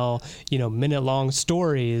to tell, minute-long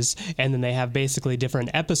stories, and then they have basically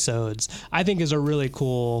different episodes, I think is a really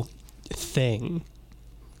cool thing.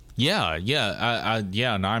 Yeah,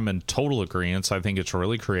 and I'm in total agreement. I think it's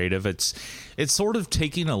really creative. It's sort of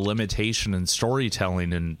taking a limitation in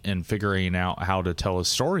storytelling and figuring out how to tell a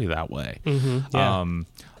story that way. Mm-hmm, yeah.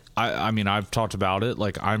 I mean, I've talked about it.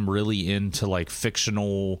 Like, I'm really into, like,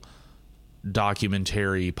 fictional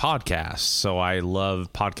documentary podcasts. So I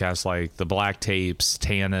love podcasts like the Black Tapes,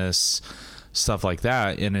 Tanis, stuff like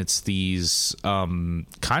that. And it's these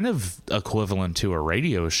kind of equivalent to a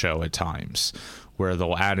radio show at times, where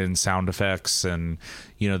they'll add in sound effects and,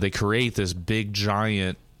 they create this big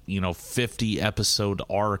giant, 50 episode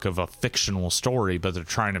arc of a fictional story, but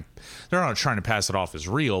they're not trying to pass it off as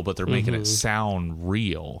real, but they're making it sound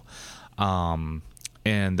real.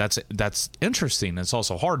 And that's interesting. It's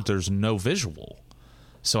also hard. There's no visual.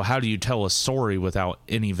 So how do you tell a story without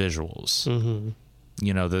any visuals?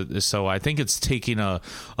 So I think it's taking a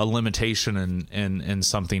limitation and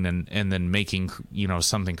something and then making,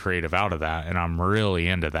 something creative out of that. And I'm really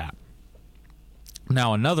into that.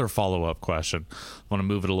 Now, another follow-up question. I want to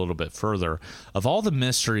move it a little bit further. Of all the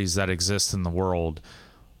mysteries that exist in the world,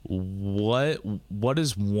 what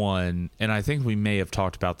is one, and I think we may have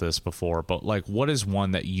talked about this before, but like, what is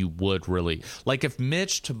one that you would really like if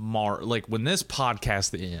Mitch tomorrow, like when this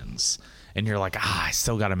podcast ends and you're like, I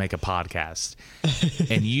still got to make a podcast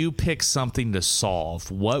and you pick something to solve,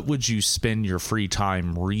 what would you spend your free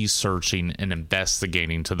time researching and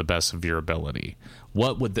investigating to the best of your ability?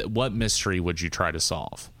 What mystery would you try to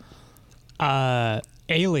solve?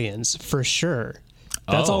 Aliens, for sure.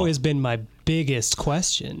 That's always been my biggest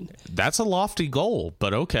question. That's a lofty goal,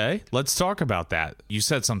 but okay, let's talk about that. You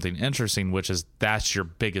said something interesting, which is that's your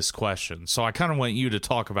biggest question. So I kind of want you to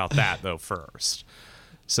talk about that though first.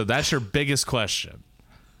 So that's your biggest question.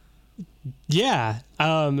 Yeah,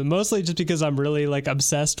 mostly just because I'm really like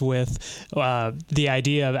obsessed with the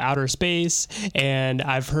idea of outer space, and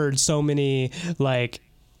I've heard so many like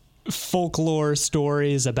folklore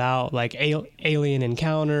stories about like alien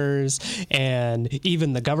encounters and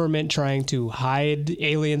even the government trying to hide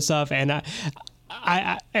alien stuff, and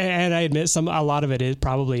I admit a lot of it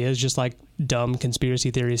probably is just like dumb conspiracy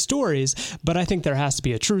theory stories, but I think there has to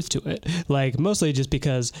be a truth to it. Like mostly just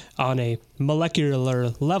because on a molecular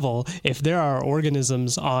level, if there are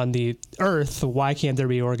organisms on the Earth, why can't there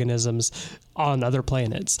be organisms on other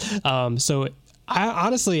planets? So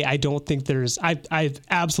I don't think I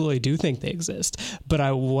absolutely do think they exist, but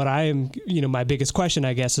my biggest question,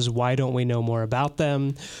 I guess, is why don't we know more about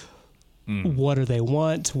them? What do they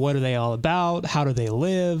want? What are they all about? How do they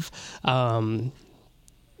live?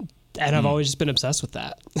 And I've always just been obsessed with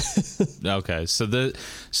that. Okay, so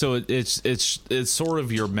it's sort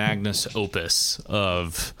of your magnus opus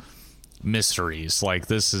of mysteries. Like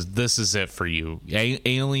this is it for you.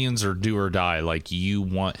 Aliens or do or die. Like you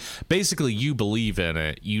believe in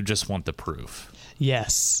it. You just want the proof.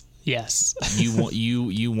 Yes.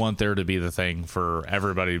 you want there to be the thing for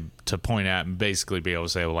everybody to point at and basically be able to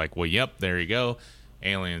say like, well, yep, there you go,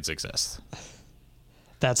 aliens exist.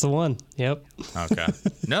 That's the one. Yep. Okay.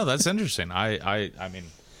 No, that's interesting. I mean,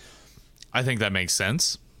 I think that makes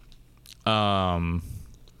sense. Okay,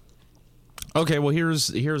 well,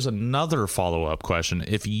 here's another follow-up question.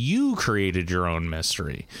 If you created your own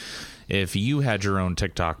mystery, if you had your own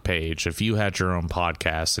TikTok page, if you had your own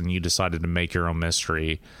podcast and you decided to make your own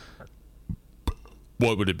mystery,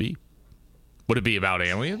 what would it be? Would it be about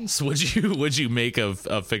aliens? Would you make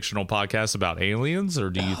a fictional podcast about aliens, or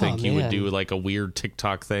do you think you would do like a weird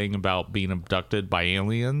TikTok thing about being abducted by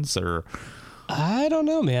aliens? Or I don't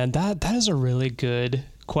know, man. That is a really good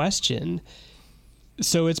question.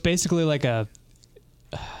 So it's basically like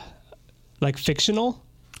fictional?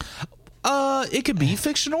 It could be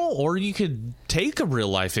fictional, or you could take a real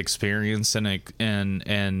life experience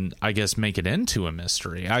and I guess make it into a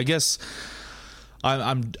mystery. I guess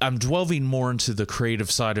I'm delving more into the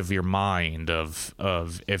creative side of your mind of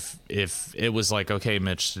if it was like, okay,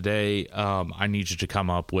 Mitch, today I need you to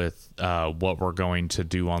come up with what we're going to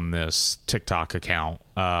do on this TikTok account.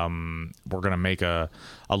 We're going to make a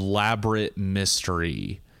elaborate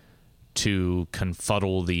mystery to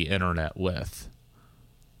confuddle the internet with.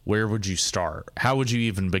 Where would you start? How would you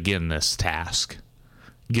even begin this task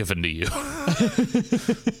given to you?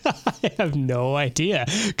 I have no idea,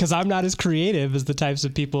 because I'm not as creative as the types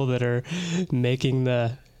of people that are making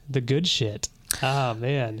the good shit. Oh,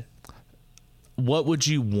 man. What would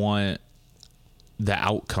you want the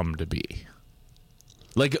outcome to be?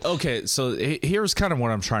 Like, okay, so here's kind of what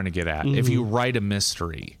I'm trying to get at. Mm-hmm. If you write a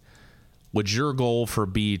mystery, would your goal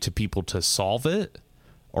be to people to solve it?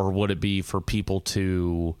 Or would it be for people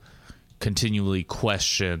to continually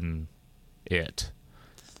question it?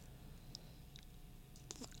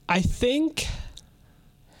 I think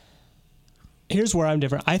here's where I'm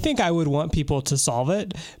different. I think I would want people to solve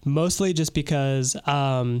it, mostly just because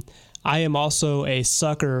I am also a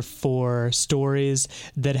sucker for stories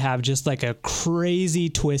that have just like a crazy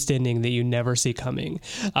twist ending that you never see coming.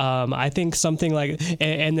 I think something like,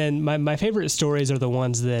 and then my favorite stories are the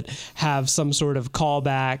ones that have some sort of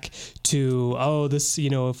callback to, oh, this,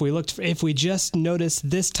 if we just noticed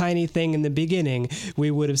this tiny thing in the beginning, we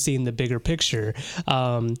would have seen the bigger picture.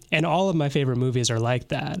 And all of my favorite movies are like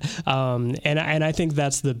that. And I think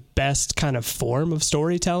that's the best kind of form of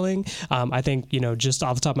storytelling. I think, just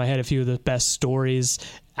off the top of my head, a few of the best stories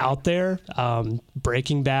out there.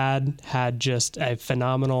 Breaking Bad had just a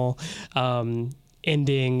phenomenal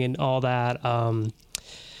ending and all that.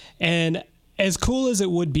 And as cool as it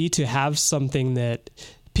would be to have something that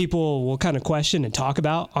people will kind of question and talk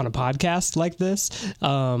about on a podcast like this,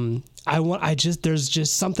 there's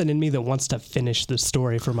just something in me that wants to finish the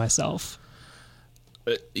story for myself.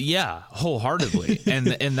 Yeah, wholeheartedly. and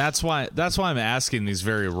that's why I'm asking these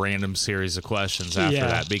very random series of questions after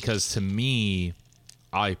that, because to me,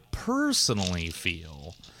 I personally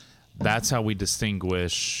feel that's how we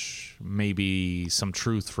distinguish maybe some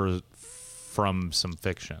truth from some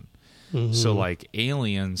fiction. Mm-hmm. So like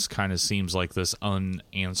Aliens kind of seems like this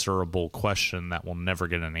unanswerable question that we'll never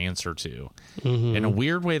get an answer to. Mm-hmm. In a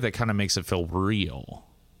weird way that kind of makes it feel real.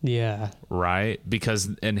 Yeah. Right? Because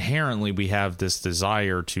inherently we have this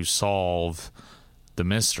desire to solve the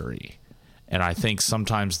mystery. And I think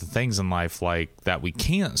sometimes the things in life like that we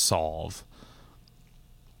can't solve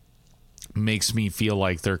makes me feel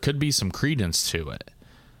like there could be some credence to it.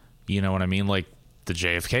 You know what I mean? Like the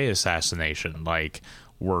JFK assassination, like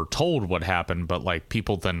we're told what happened, but like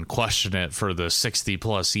people then question it for the 60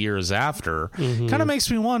 plus years after. Mm-hmm. Kind of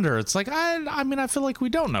makes me wonder. It's like, I mean, I feel like we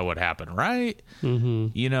don't know what happened, right?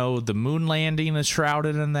 Mm-hmm. The moon landing is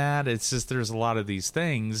shrouded in that. It's just, there's a lot of these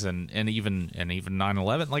things and even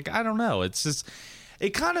 9/11, like, I don't know. It's just,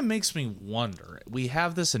 it kind of makes me wonder. We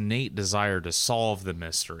have this innate desire to solve the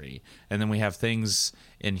mystery, and then we have things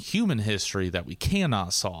in human history that we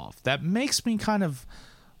cannot solve. That makes me kind of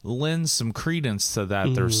lend some credence to that.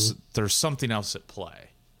 Mm-hmm. There's something else at play.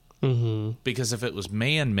 Mm-hmm. Because if it was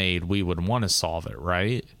man-made, we would want to solve it,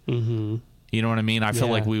 right? Mm-hmm. You know what I mean? I feel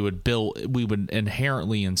like we would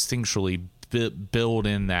inherently, instinctually build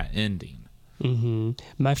in that ending. Mm-hmm.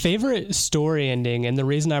 My favorite story ending, and the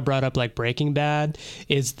reason I brought up like Breaking Bad,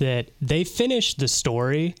 is that they finished the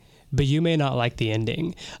story, but you may not like the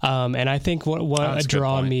ending. And I think what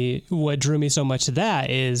drew me so much to that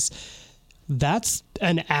is that's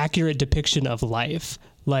an accurate depiction of life.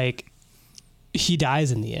 Like, he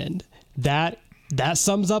dies in the end. That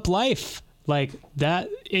sums up life. Like that,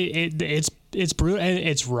 it's brutal and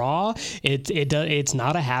it's raw. It's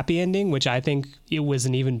not a happy ending, which I think it was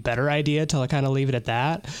an even better idea to kind of leave it at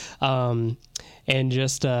that. And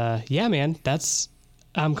just man,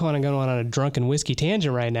 I'm kind of going on a drunken whiskey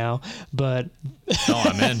tangent right now, but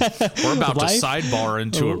I'm in. We're about to sidebar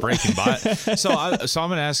into a Breaking Bad. So I'm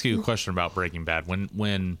going to ask you a question about Breaking Bad.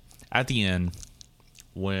 When at the end,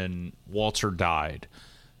 when Walter died,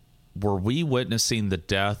 were we witnessing the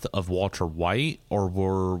death of Walter White, or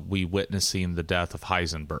were we witnessing the death of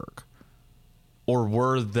Heisenberg, or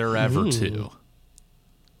were there ever two?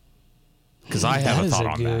 Because I have a thought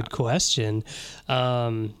on that. That is a good question,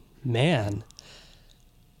 man.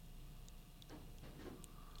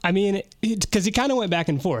 I mean, because he kind of went back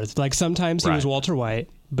and forth. Like sometimes he was Walter White,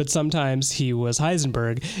 but sometimes he was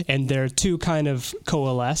Heisenberg, and they're two kind of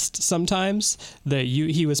coalesced sometimes.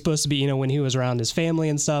 He was supposed to be, when he was around his family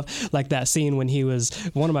and stuff, like that scene when he was,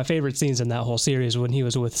 one of my favorite scenes in that whole series, when he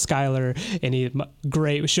was with Skyler, and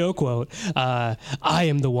great show quote, I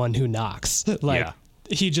am the one who knocks.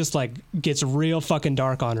 He just like gets real fucking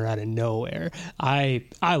dark on her out of nowhere. I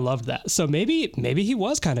loved that. So maybe he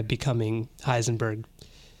was kind of becoming Heisenberg.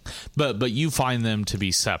 But you find them to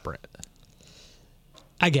be separate,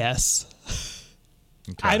 I guess.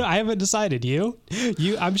 Okay. I haven't decided. You,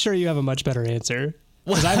 I'm sure you have a much better answer.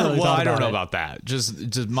 I don't know about that.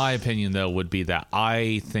 Just my opinion though would be that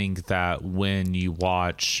I think that when you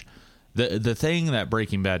watch the thing that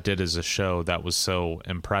Breaking Bad did as a show that was so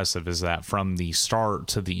impressive is that from the start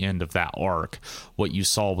to the end of that arc, what you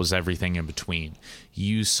saw was everything in between.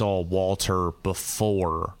 You saw Walter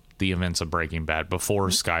before the events of Breaking Bad, before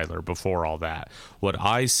Skyler, before all that. What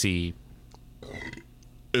I see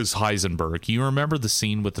is Heisenberg. You remember the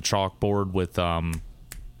scene with the chalkboard with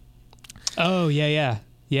Oh yeah,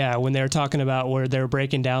 when they were talking about where they were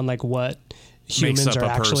breaking down like what humans are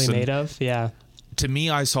actually made of. Yeah. To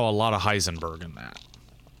me, I saw a lot of Heisenberg in that.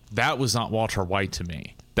 That was not Walter White to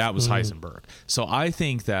me. That was Heisenberg. So I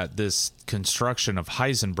think that this construction of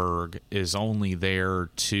Heisenberg is only there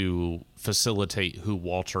to facilitate who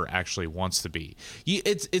Walter actually wants to be.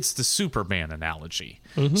 It's the Superman analogy.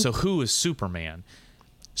 So who is Superman?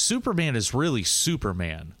 Superman is really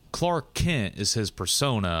Superman. Clark Kent is his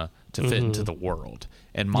persona to fit into the world.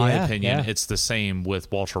 In my opinion, it's the same with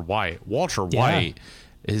Walter White. Walter White,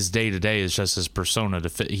 his day to day is just his persona to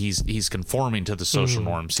fit. He's conforming to the social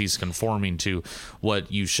norms. He's conforming to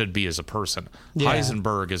what you should be as a person.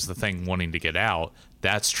 Heisenberg is the thing wanting to get out.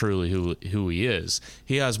 That's truly who he is.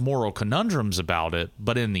 He has moral conundrums about it,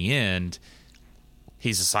 but in the end,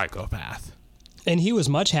 he's a psychopath. And he was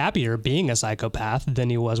much happier being a psychopath than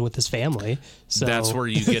he was with his family. So that's where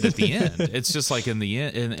you get at the end. It's just like in the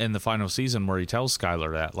end, in the final season where he tells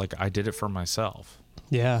Skylar that, like, I did it for myself.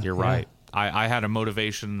 Yeah, you're right. I had a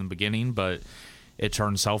motivation in the beginning, but it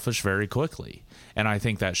turned selfish very quickly. And I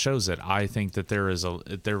think that shows it. I think that there was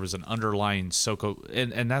an underlying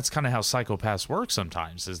and that's kind of how psychopaths work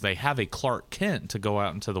sometimes, is they have a Clark Kent to go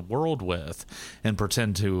out into the world with and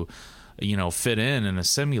pretend to, fit in and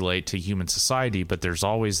assimilate to human society, but there's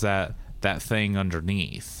always that thing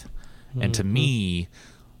underneath. And to me,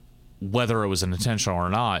 whether it was an intentional or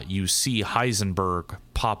not, you see Heisenberg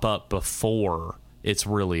pop up before it's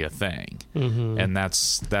really a thing. And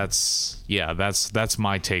that's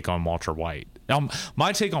my take on Walter White.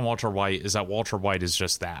 My take on Walter White is that Walter White is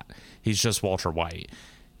just that. He's just Walter White.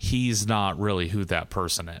 He's not really who that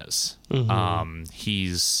person is.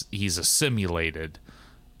 He's assimilated,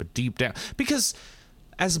 but deep down, because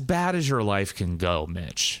as bad as your life can go,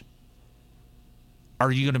 Mitch,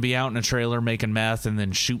 are you going to be out in a trailer making meth and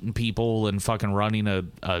then shooting people and fucking running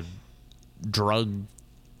a drug?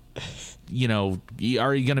 Are you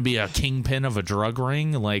going to be a kingpin of a drug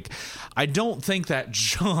ring? Like, I don't think that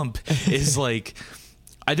jump is like,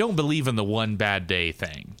 I don't believe in the one bad day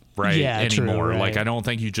thing, right? Anymore. True, right. Like, I don't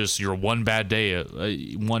think you're one bad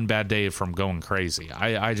day from going crazy.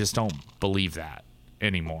 I just don't believe that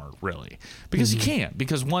anymore, really, because you can't,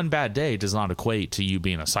 because one bad day does not equate to you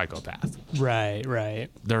being a psychopath. Right.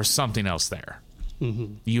 There's something else there.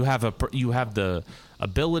 You have the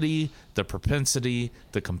ability, the propensity,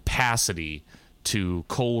 the capacity to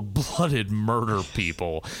cold-blooded murder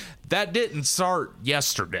people. That didn't start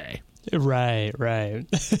yesterday. Right.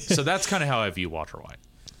 So that's kind of how I view Walter White.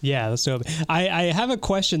 Yeah, that's dope. I have a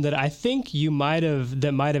question that I think might have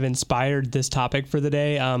inspired this topic for the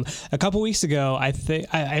day. A couple weeks ago, I think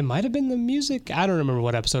I might have been the music. I don't remember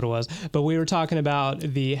what episode it was, but we were talking about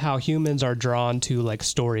how humans are drawn to like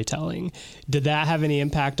storytelling. Did that have any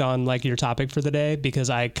impact on like your topic for the day? Because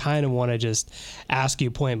I kind of want to just ask you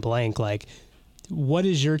point blank, like, what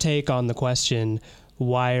is your take on the question?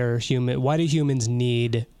 Why do humans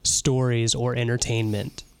need stories or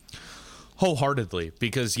entertainment? Wholeheartedly,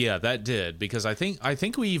 because because I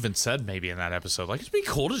think we even said maybe in that episode, like, it'd be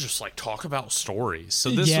cool to just like talk about stories. So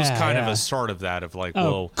this was kind of a start of that, of like,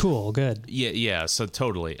 well, cool, good. Yeah, so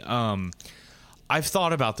totally. I've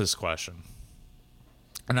thought about this question,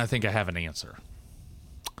 and I think I have an answer.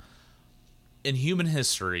 In human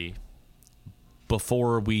history,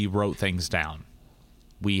 before we wrote things down,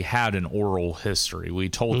 we had an oral history. We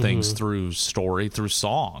told things through story, through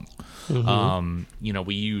song.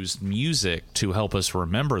 We used music to help us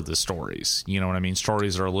remember the stories. You know what I mean?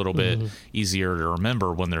 Stories are a little bit easier to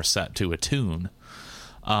remember when they're set to a tune.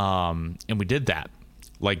 And we did that.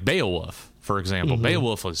 Like Beowulf, for example.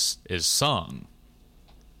 Beowulf is sung.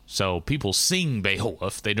 So people sing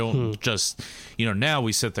Beowulf. They don't just, now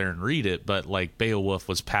we sit there and read it, but like Beowulf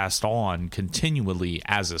was passed on continually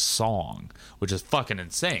as a song, which is fucking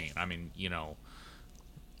insane. I mean,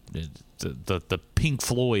 the Pink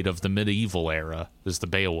Floyd of the medieval era is the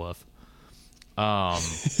Beowulf. I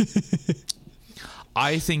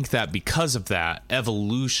think that because of that,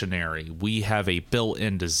 evolutionary, we have a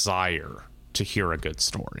built-in desire to hear a good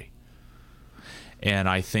story. And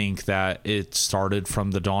I think that it started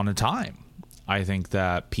from the dawn of time. I think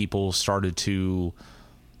that people started to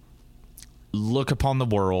look upon the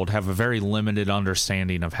world, have a very limited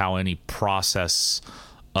understanding of how any process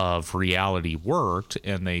of reality worked,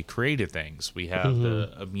 and they created things. We have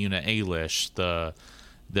the Amuna Elish, the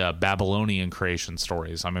Babylonian creation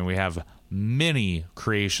stories. I mean, we have many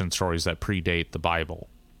creation stories that predate the Bible.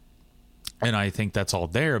 And I think that's all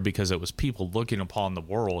there because it was people looking upon the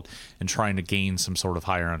world and trying to gain some sort of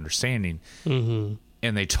higher understanding. And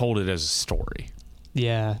they told it as a story.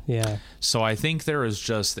 Yeah, yeah. So I think there is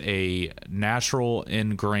just a natural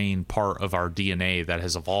ingrained part of our DNA that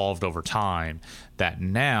has evolved over time that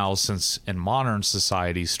now, since in modern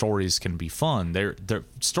society stories can be fun, they're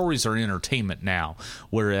stories are entertainment now,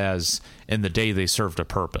 whereas in the day they served a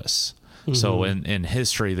purpose. So in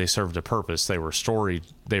history they served a purpose. They were stories,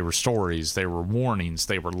 they were warnings,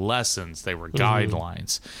 they were lessons, they were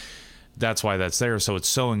guidelines. That's why that's there. So it's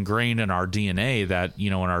so ingrained in our DNA that,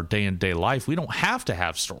 in our day-to-day life, we don't have to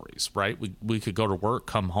have stories, right? We could go to work,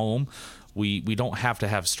 come home. We don't have to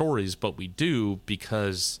have stories, but we do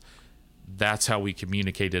because that's how we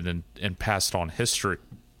communicated and passed on history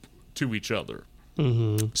to each other.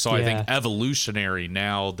 So I think evolutionary,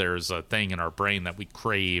 now there's a thing in our brain that we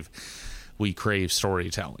crave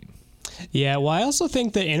storytelling. Yeah, well, I also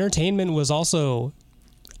think that entertainment was also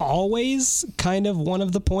always kind of one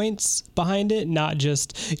of the points behind it, not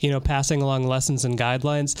just passing along lessons and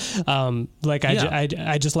guidelines.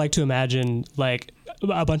 I just like to imagine like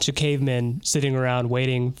a bunch of cavemen sitting around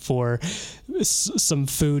waiting for some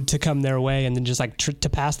food to come their way, and then just like to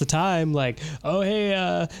pass the time, like, oh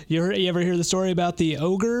hey, you ever hear the story about the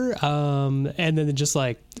ogre? And then just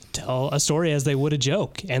like tell a story as they would a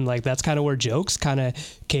joke, and like that's kind of where jokes kind of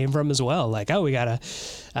came from as well. Like, oh, we gotta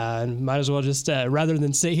might as well just rather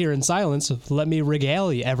than sit here in silence, let me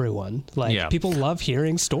regale everyone. Like, people love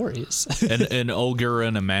hearing stories. an ogre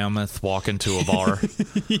and a mammoth walk into a bar.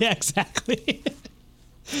 Yeah, exactly.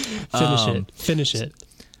 Finish it.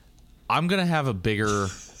 I'm gonna have a bigger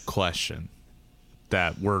question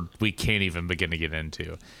that we can't even begin to get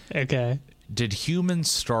into. Okay. Did humans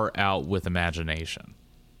start out with imagination?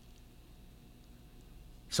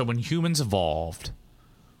 So when humans evolved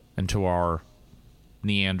into our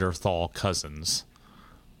Neanderthal cousins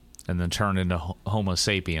and then turned into Homo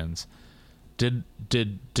sapiens, did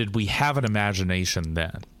we have an imagination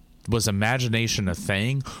then? Was imagination a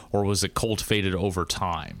thing, or was it cultivated over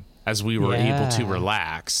time as we were able to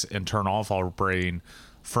relax and turn off our brain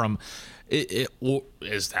from it?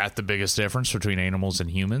 Is that the biggest difference between animals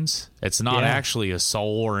and humans? It's not actually a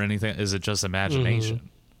soul or anything. Is it just imagination?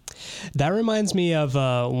 That reminds me of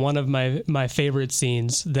one of my favorite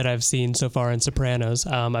scenes that I've seen so far in Sopranos.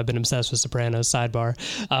 I've been obsessed with Sopranos, sidebar.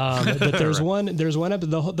 But there's one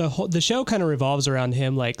the show kind of revolves around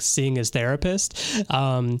him like seeing his therapist.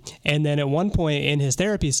 And then at one point in his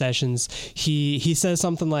therapy sessions, he says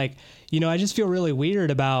something like, I just feel really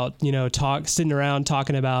weird about, sitting around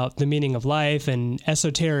talking about the meaning of life and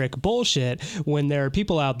esoteric bullshit when there are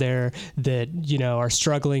people out there that, are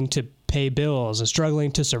struggling to pay bills and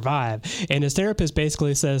struggling to survive. And his therapist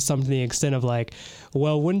basically says something to the extent of like,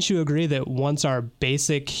 well, wouldn't you agree that once our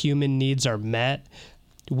basic human needs are met,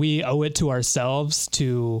 we owe it to ourselves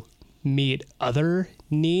to meet other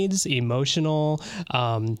needs, emotional,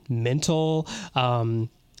 mental,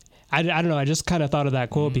 I don't know. I just kind of thought of that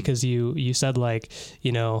quote because you said like,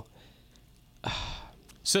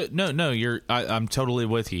 So no, I'm totally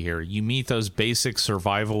with you here. You meet those basic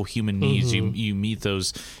survival human needs. You meet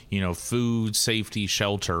those, food, safety,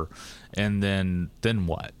 shelter, and then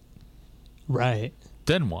what? Right.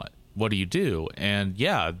 Then what? What do you do? And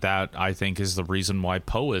that I think is the reason why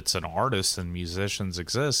poets and artists and musicians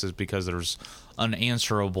exist, is because there's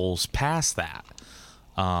unanswerables past that.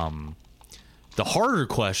 The harder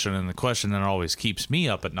question, and the question that always keeps me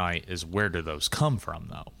up at night, is where do those come from,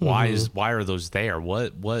 though? Why are those there?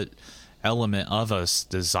 What element of us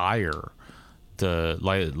desire the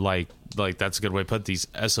like that's a good way to put these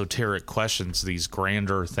esoteric questions, these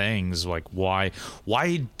grander things, like why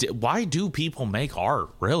do people make art?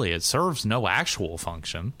 Really, it serves no actual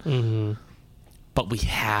function, but we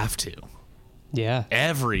have to. Yeah.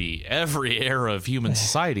 Every era of human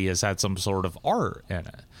society has had some sort of art in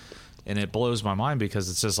it. And it blows my mind because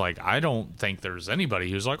it's just like, I don't think there's anybody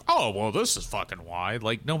who's like, oh, well, this is fucking why.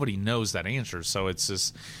 Like, nobody knows that answer. So it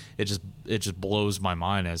just blows my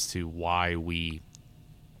mind as to why we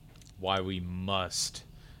must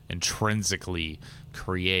intrinsically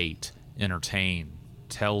create, entertain,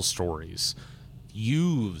 tell stories,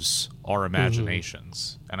 use our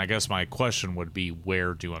imaginations. And I guess my question would be,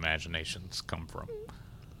 where do imaginations come from?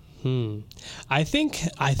 I think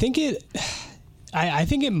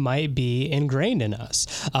it might be ingrained in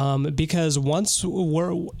us because once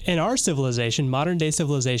we're in our civilization, modern day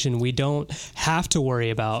civilization, we don't have to worry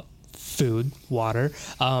about food, water.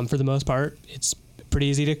 For the most part, it's pretty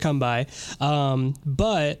easy to come by.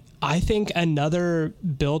 But I think another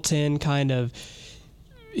built-in kind of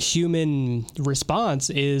human response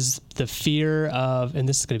is the fear of, and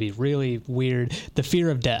this is going to be really weird, the fear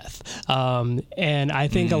of death. And I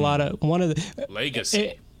think one of the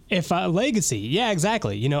legacy. Legacy, yeah,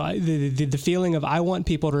 exactly. You know, the feeling of I want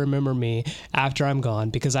people to remember me after I'm gone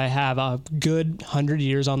because I have a good 100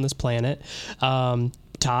 years on this planet,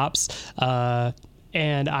 tops,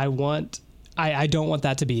 and I don't want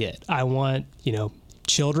that to be it. I want, you know,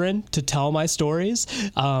 children to tell my stories.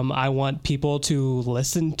 I want people to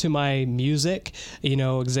listen to my music. You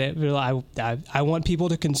know, I want people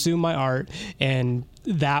to consume my art, and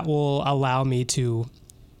that will allow me to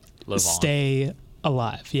stay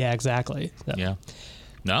alive. Yeah, exactly. So. Yeah.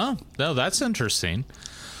 No, that's interesting.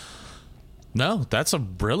 No, that's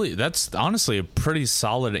honestly a pretty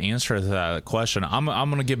solid answer to that question. I'm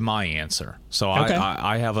going to give my answer. So okay.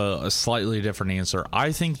 I have a slightly different answer.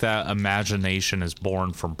 I think that imagination is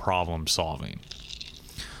born from problem solving.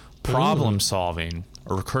 Problem solving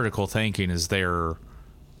or critical thinking is there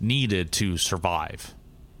needed to survive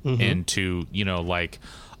and to, you know, like,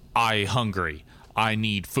 I hungry, I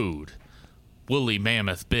need food. Woolly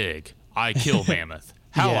mammoth big, I kill mammoth.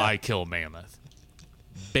 How I kill mammoth.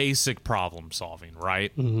 Basic problem solving,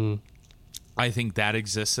 right? I think that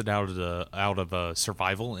existed out of a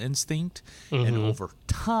survival instinct, and over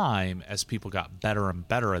time, as people got better and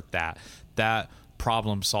better at that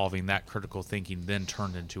problem solving, that critical thinking, then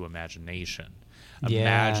turned into imagination.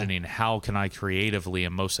 Imagining how can I creatively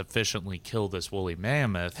and most efficiently kill this woolly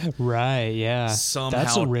mammoth. Right, yeah. Somehow,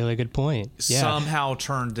 that's a really good point. Yeah. Somehow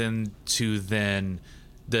turned into then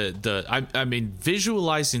I mean,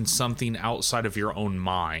 visualizing something outside of your own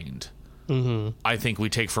mind. I think we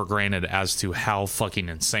take for granted as to how fucking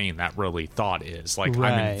insane that really thought is. Like,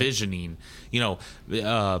 right. I'm envisioning, you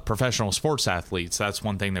know, professional sports athletes. That's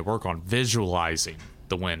one thing they work on, visualizing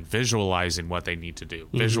the win, visualizing what they need to do,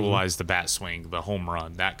 visualize the bat swing, the home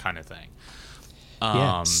run, that kind of thing.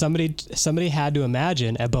 Yeah, somebody had to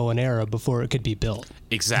imagine a bow and arrow before it could be built.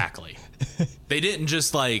 Exactly. They didn't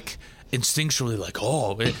just like instinctually like,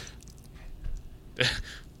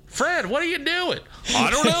 Fred, what are you doing?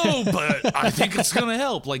 I don't know, but I think it's gonna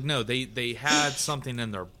help. Like, no, they had something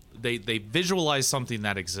in their they visualized something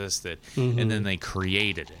that existed, and then they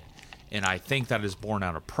created it. And I think that is born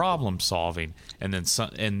out of problem solving, and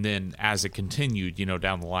then as it continued, you know,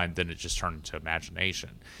 down the line, then it just turned into imagination.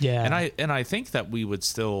 Yeah. And I think that we would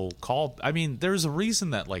still call. I mean, there's a reason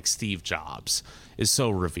that like Steve Jobs is so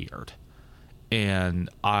revered. And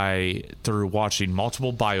through watching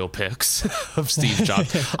multiple biopics of Steve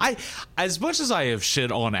Jobs, as much as I have shit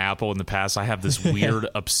on Apple in the past, I have this weird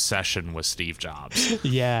obsession with Steve Jobs.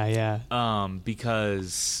 Yeah.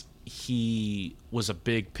 Because he was a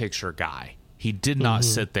big picture guy. He did not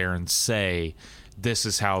sit there and say, this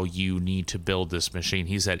is how you need to build this machine.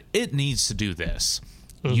 He said, it needs to do this.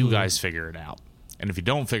 You guys figure it out. And if you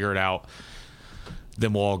don't figure it out,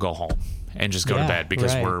 then we'll all go home and just go to bed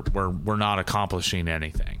because we're not accomplishing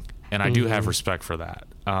anything. And I do have respect for that.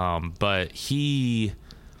 But he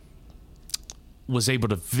was able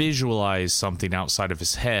to visualize something outside of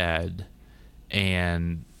his head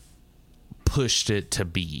and pushed it to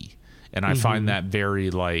be. And I find that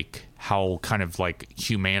very like how kind of like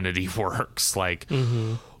humanity works. Like,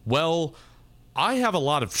 well, I have a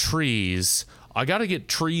lot of trees. I got to get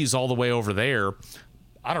trees all the way over there.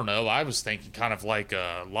 I don't know. I was thinking kind of like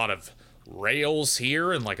a lot of rails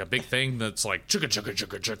here and like a big thing that's like chugga chugga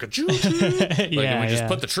chugga chugga choo. Like, and we just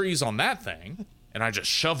put the trees on that thing, and I just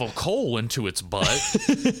shovel coal into its butt,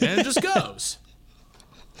 and it just goes.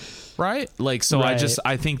 Right? Like, so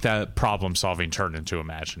I think that problem solving turned into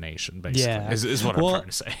imagination, basically, is what I'm trying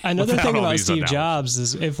to say. Another thing about Steve Jobs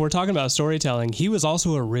is if we're talking about storytelling, he was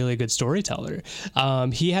also a really good storyteller.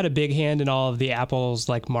 He had a big hand in all of the Apple's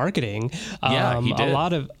like marketing. He did.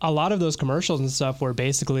 A lot of those commercials and stuff were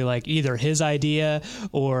basically like either his idea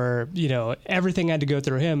or, you know, everything had to go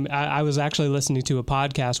through him. I was actually listening to a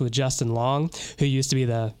podcast with Justin Long, who used to be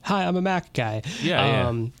the Hi, I'm a Mac guy.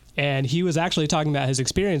 And he was actually talking about his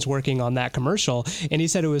experience working on that commercial. And he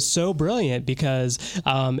said it was so brilliant because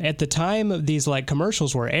at the time these like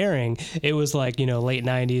commercials were airing, it was like, you know, late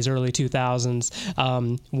 90s, early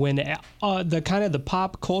 2000s, when the kind of the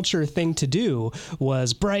pop culture thing to do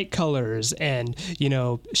was bright colors and, you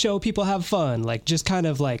know, show people have fun, like just kind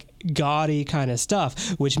of like gaudy kind of stuff,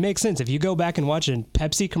 which makes sense. If you go back and watch a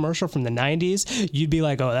Pepsi commercial from the 90s, you'd be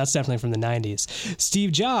like, oh, that's definitely from the 90s.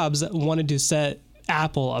 Steve Jobs wanted to set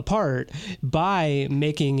Apple apart by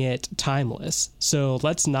making it timeless. So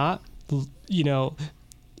let's not, you know,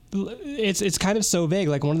 it's kind of so vague.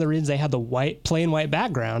 Like one of the reasons they had the plain white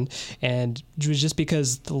background, and it was just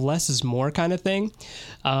because the less is more kind of thing.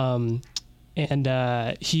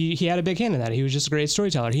 he had a big hand in that. He was just a great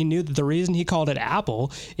storyteller. He knew that the reason he called it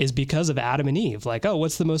Apple is because of Adam and Eve. Like, oh,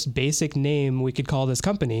 what's the most basic name we could call this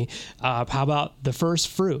company? How about the first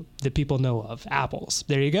fruit that people know of? Apples.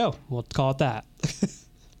 There you go. We'll call it that.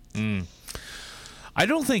 I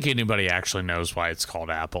don't think anybody actually knows why it's called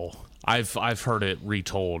Apple. I've heard it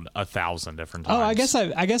retold 1,000 different times. Oh, I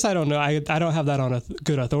guess I don't know. I don't have that on a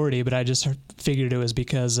good authority, but I just figured it was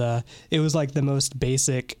because it was like the most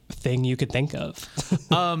basic thing you could think of.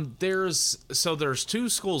 There's two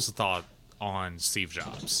schools of thought on Steve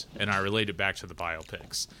Jobs, and I relate it back to the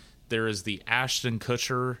biopics. There is the Ashton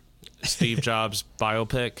Kutcher Steve Jobs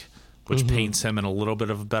biopic, which paints him in a little bit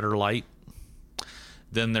of a better light.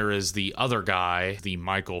 Then there is the other guy, the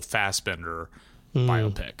Michael Fassbender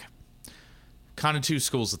biopic. Kind of two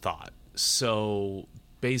schools of thought. So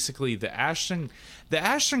basically the Ashton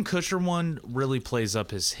Kutcher one really plays up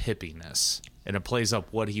his hippiness, and it plays up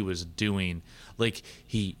what he was doing. Like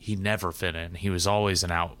he never fit in. He was always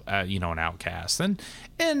an outcast.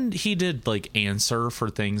 And he did like answer for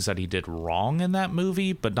things that he did wrong in that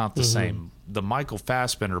movie, but not the same. The Michael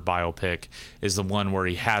Fassbender biopic is the one where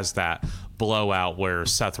he has that blowout where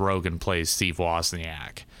Seth Rogen plays Steve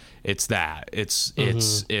Wozniak. It's that. It's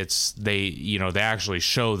they actually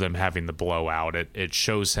show them having the blowout. It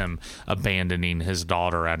shows him abandoning his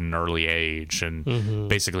daughter at an early age and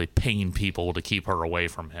basically paying people to keep her away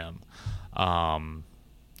from him.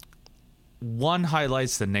 One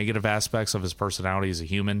highlights the negative aspects of his personality as a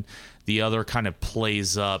human. The other kind of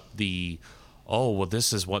plays up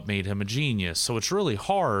this is what made him a genius. So it's really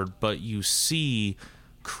hard, but you see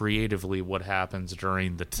creatively what happens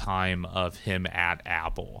during the time of him at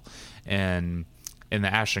Apple. And in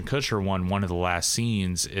the Ashton Kutcher one of the last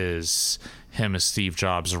scenes is him as Steve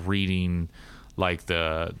Jobs reading like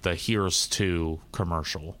the Here's To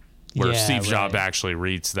commercial where Steve Jobs actually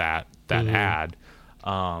reads that ad.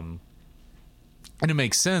 And it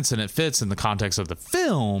makes sense and it fits in the context of the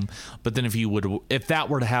film. But then if that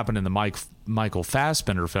were to happen in the Michael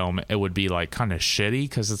Fassbender film, it would be like kind of shitty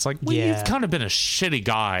because it's like, you've kind of been a shitty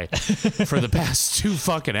guy for the past 2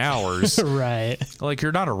 fucking hours. Right. Like,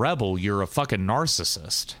 you're not a rebel, you're a fucking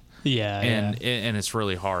narcissist. Yeah. And it's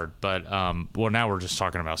really hard. But now we're just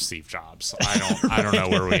talking about Steve Jobs. I don't know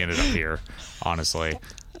where we ended up here, honestly.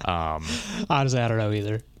 Honestly, I don't know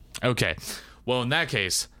either. Okay. Well, in that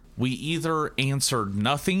case, we either answered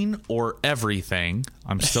nothing or everything.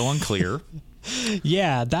 I'm still unclear.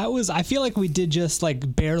 Yeah, I feel like we did just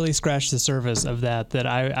like barely scratch the surface of that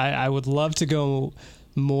I would love to go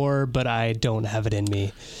more, but I don't have it in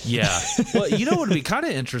me. Yeah. Well, what would be kind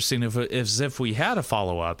of interesting if we had a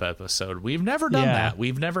follow-up episode. We've never done that.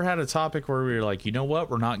 We've never had a topic where we were like, you know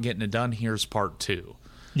what? We're not getting it done. Here's part 2.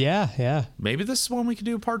 Yeah. Maybe this is one we could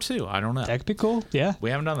do part 2. I don't know. That could be cool. Yeah.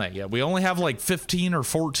 We haven't done that yet. We only have like 15 or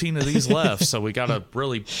 14 of these left, so we got to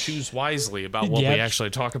really choose wisely about what we actually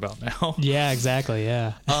talk about now. Yeah, exactly.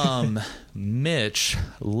 Yeah. Mitch,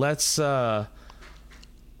 let's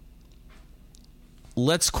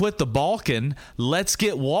quit the balking. Let's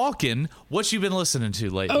get walking. What you been listening to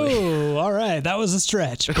lately? Oh, all right. That was a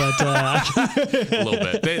stretch, but a little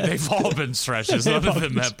bit. They've all been stretches. None of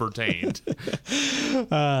them have pertained.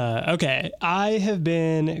 Okay. I have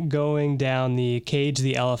been going down the Cage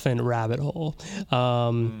the Elephant rabbit hole.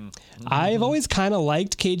 I've always kind of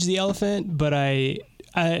liked Cage the Elephant, but I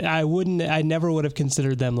never would have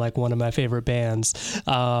considered them like one of my favorite bands.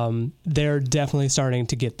 They're definitely starting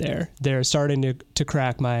to get there. They're starting to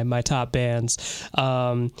crack my top bands.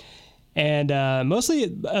 Mostly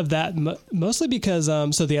because,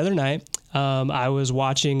 so the other night, I was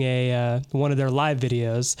watching one of their live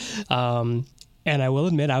videos, and I will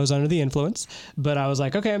admit I was under the influence, but I was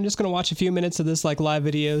like, okay, I'm just going to watch a few minutes of this like live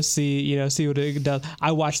video, see what it does.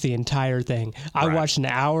 I watched the entire thing. I watched an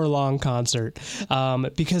hour-long concert,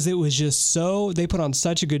 because it was just they put on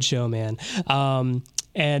such a good show, man.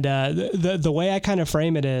 The way I kind of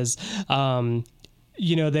frame it is, they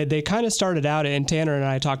kind of started out, and Tanner and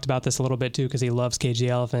I talked about this a little bit too, because he loves Cage the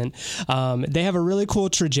Elephant. They have a really cool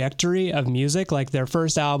trajectory of music. Like their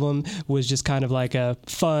first album was just kind of like a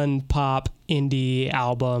fun pop indie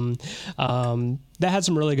album that had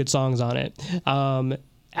some really good songs on it.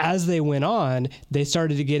 As they went on, they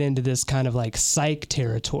started to get into this kind of like psych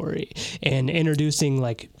territory and introducing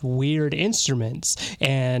like weird instruments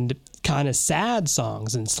and kind of sad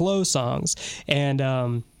songs and slow songs. And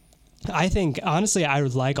I think, honestly, I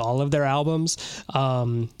would like all of their albums.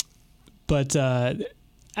 But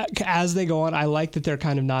as they go on, I like that they're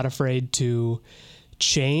kind of not afraid to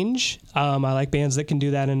change. I like bands that can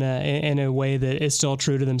do that in a way that is still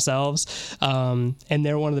true to themselves. And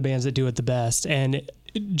they're one of the bands that do it the best. And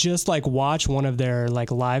just like watch one of their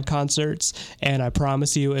like live concerts, and I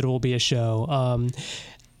promise you it will be a show.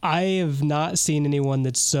 I have not seen anyone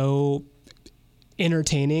that's so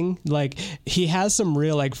entertaining. Like, he has some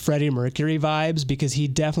real like Freddie Mercury vibes because he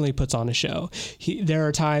definitely puts on a show. There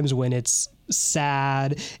are times when it's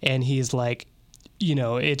sad and he's like, you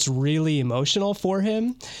know, it's really emotional for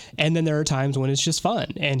him. And then there are times when it's just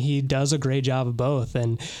fun, and he does a great job of both.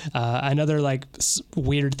 And another like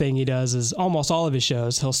weird thing he does is almost all of his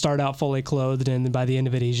shows, he'll start out fully clothed, and then by the end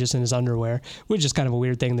of it, he's just in his underwear, which is kind of a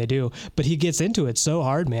weird thing they do, but he gets into it so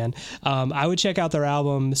hard, man. I would check out their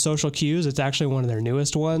album Social Cues. It's actually one of their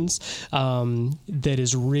newest ones that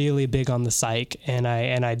is really big on the psych, and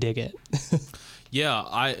I dig it.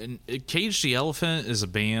 Yeah, Cage the Elephant is a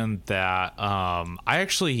band that I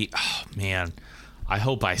actually, I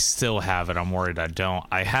hope I still have it. I'm worried I don't.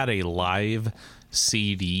 I had a live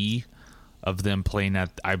CD of them playing at,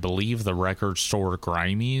 I believe, the record store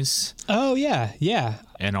Grimey's. Oh, yeah, yeah.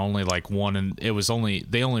 And only like one, and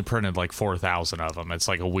they only printed like 4,000 of them. It's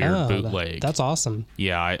like a weird bootleg. That's awesome.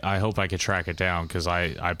 Yeah, I hope I could track it down, because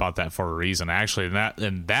I bought that for a reason. Actually, that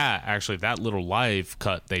little live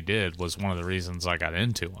cut they did was one of the reasons I got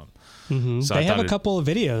into them. Mm-hmm. So they have a couple of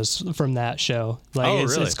videos from that show. Like,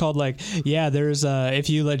 really? It's called like, yeah, there's if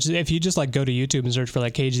you just like go to YouTube and search for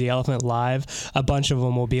like Cage the Elephant live, a bunch of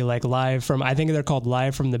them will be like live from, I think they're called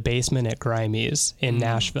Live from the Basement at Grimey's in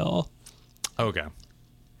Nashville. Okay.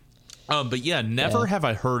 But yeah, never have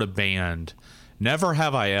I ever heard a band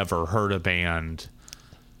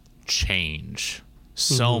change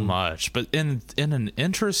so much, but in an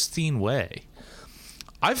interesting way.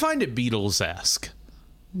 I find it Beatles-esque.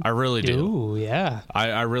 I really do. Ooh, yeah.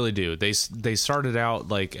 I really do. They started out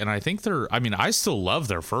like, and I think I still love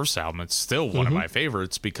their first album. It's still one of my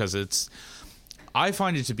favorites because I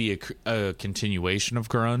find it to be a continuation of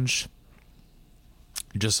grunge,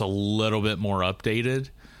 just a little bit more updated.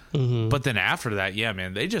 But then after that, yeah,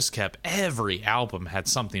 man, they just kept, every album had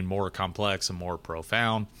something more complex and more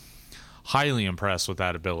profound. Highly impressed with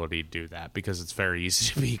that ability to do that, because it's very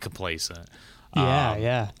easy to be complacent.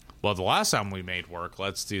 Yeah. Well, the last album we made work,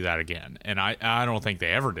 let's do that again. And I don't think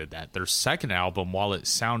they ever did that. Their second album, while it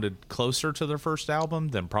sounded closer to their first album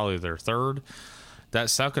than probably their third, that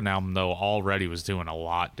second album, though, already was doing a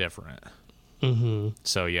lot different.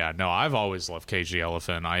 So yeah, no, I've always loved Cage the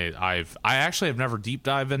Elephant. I actually have never deep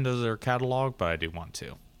dived into their catalog, but I do want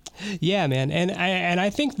to. Yeah, man, and I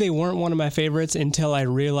think they weren't one of my favorites until I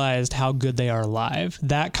realized how good they are live.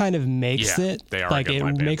 That kind of makes it they are like a good it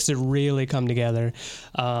live band. makes it really come together.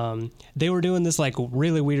 They were doing this like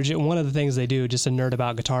really weird shit. One of the things they do, just to nerd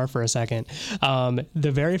about guitar for a second,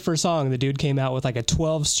 the very first song, the dude came out with like a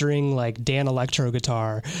 12-string like Dan Electro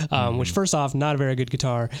guitar, which first off, not a very good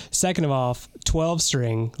guitar. Second of all,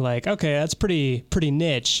 12-string, like, okay, that's pretty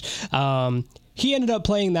niche. He ended up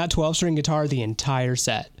playing that 12-string guitar the entire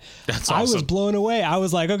set. That's awesome. I was blown away. I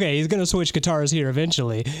was like, okay, he's going to switch guitars here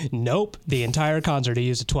eventually. Nope. The entire concert he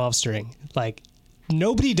used a 12-string. Like,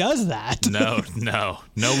 nobody does that. No.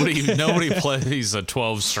 Nobody plays a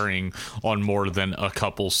 12-string on more than a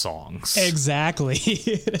couple songs. Exactly.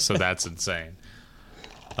 So that's insane.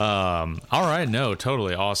 All right, no,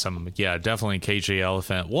 totally awesome. Yeah, definitely Cage the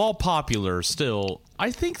Elephant. While popular still, I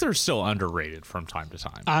think they're still underrated from time to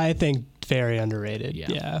time. I think very underrated.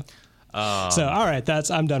 Yeah. So, all right,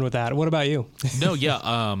 I'm done with that. What about you? No,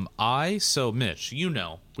 yeah. So Mitch,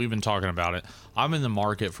 we've been talking about it. I'm in the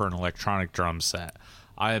market for an electronic drum set.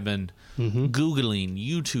 I have been Googling,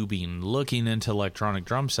 YouTubing, looking into electronic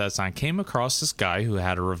drum sets, and I came across this guy who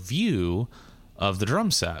had a review of the drum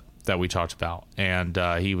set that we talked about, and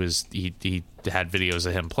he had videos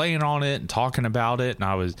of him playing on it and talking about it,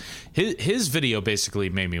 and his video basically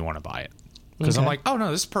made me want to buy it, because I'm like, oh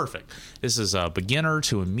no, this is perfect. This is a beginner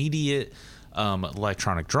to immediate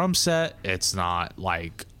electronic drum set. It's not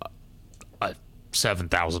like a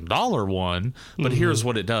 $7,000 one, but here's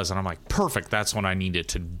what it does, and I'm like, perfect, that's what I need it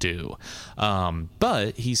to do.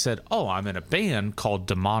 But he said, oh, I'm in a band called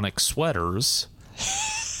Demonic Sweaters.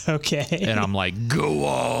 Okay. And I'm like, go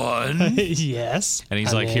on. Yes. And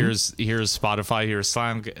he's here's Spotify, here's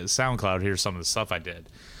SoundCloud, here's some of the stuff I did.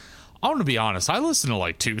 I'm going to be honest, I listened to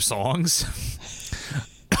like 2 songs.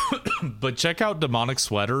 But check out Demonic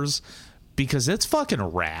Sweaters, because it's fucking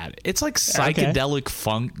rad. It's like psychedelic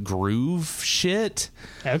funk groove shit.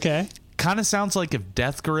 Okay. Kind of sounds like if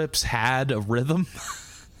Death Grips had a rhythm.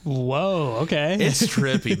 Whoa, okay. It's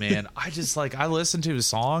trippy, man. I listened to his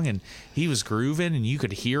song and he was grooving and you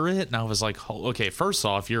could hear it. And I was like, okay, first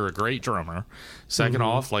off, you're a great drummer. Second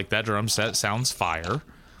off, like, that drum set sounds fire.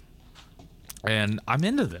 And I'm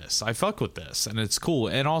into this. I fuck with this, and it's cool.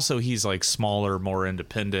 And also, he's like smaller, more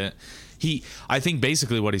independent. I think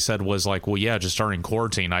basically what he said was like, well, yeah, just during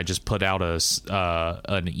quarantine, I just put out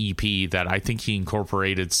an EP that I think he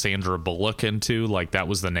incorporated Sandra Bullock into, like that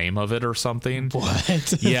was the name of it or something.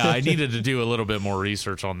 What? Yeah, I needed to do a little bit more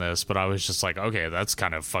research on this, but I was just like, okay, that's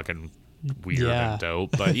kind of fucking weird and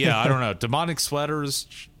dope. But yeah, I don't know. Demonic Sweaters,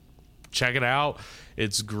 check it out.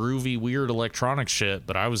 It's groovy, weird electronic shit,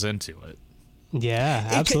 but I was into it. Yeah,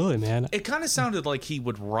 absolutely, man. It kind of sounded like he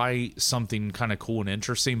would write something kind of cool and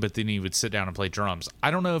interesting, but then he would sit down and play drums. I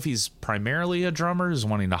don't know if he's primarily a drummer, is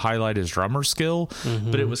wanting to highlight his drummer skill,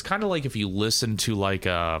 but it was kind of like if you listen to like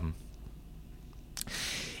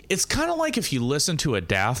it's kind of like if you listen to a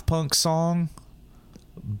Daft Punk song,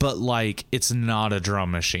 but like it's not a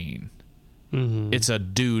drum machine. It's a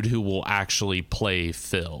dude who will actually play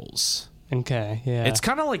fills. Okay, yeah. It's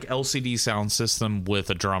kind of like LCD Sound System with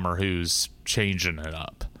a drummer who's changing it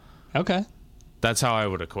up. Okay. That's how I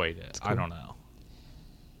would equate it. Cool. I don't know.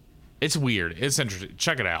 It's weird. It's interesting.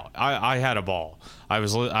 Check it out. I had a ball. Like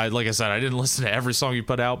I said, I didn't listen to every song you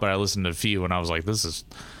put out, but I listened to a few, and I was like, this is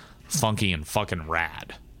funky and fucking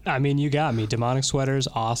rad. I mean, you got me. Demonic Sweaters,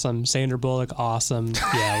 awesome. Sandra Bullock, awesome.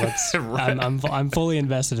 Yeah, let's. Right. I'm fully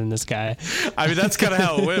invested in this guy. I mean, that's kind of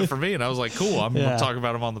how it went for me, and I was like, cool. I'm gonna talk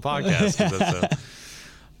about him on the podcast.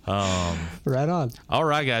 Right on. All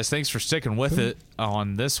right, guys. Thanks for sticking with it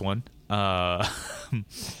on this one.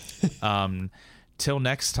 Till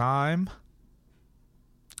next time.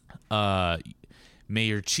 May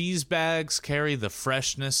your cheese bags carry the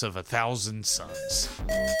freshness of 1,000 suns.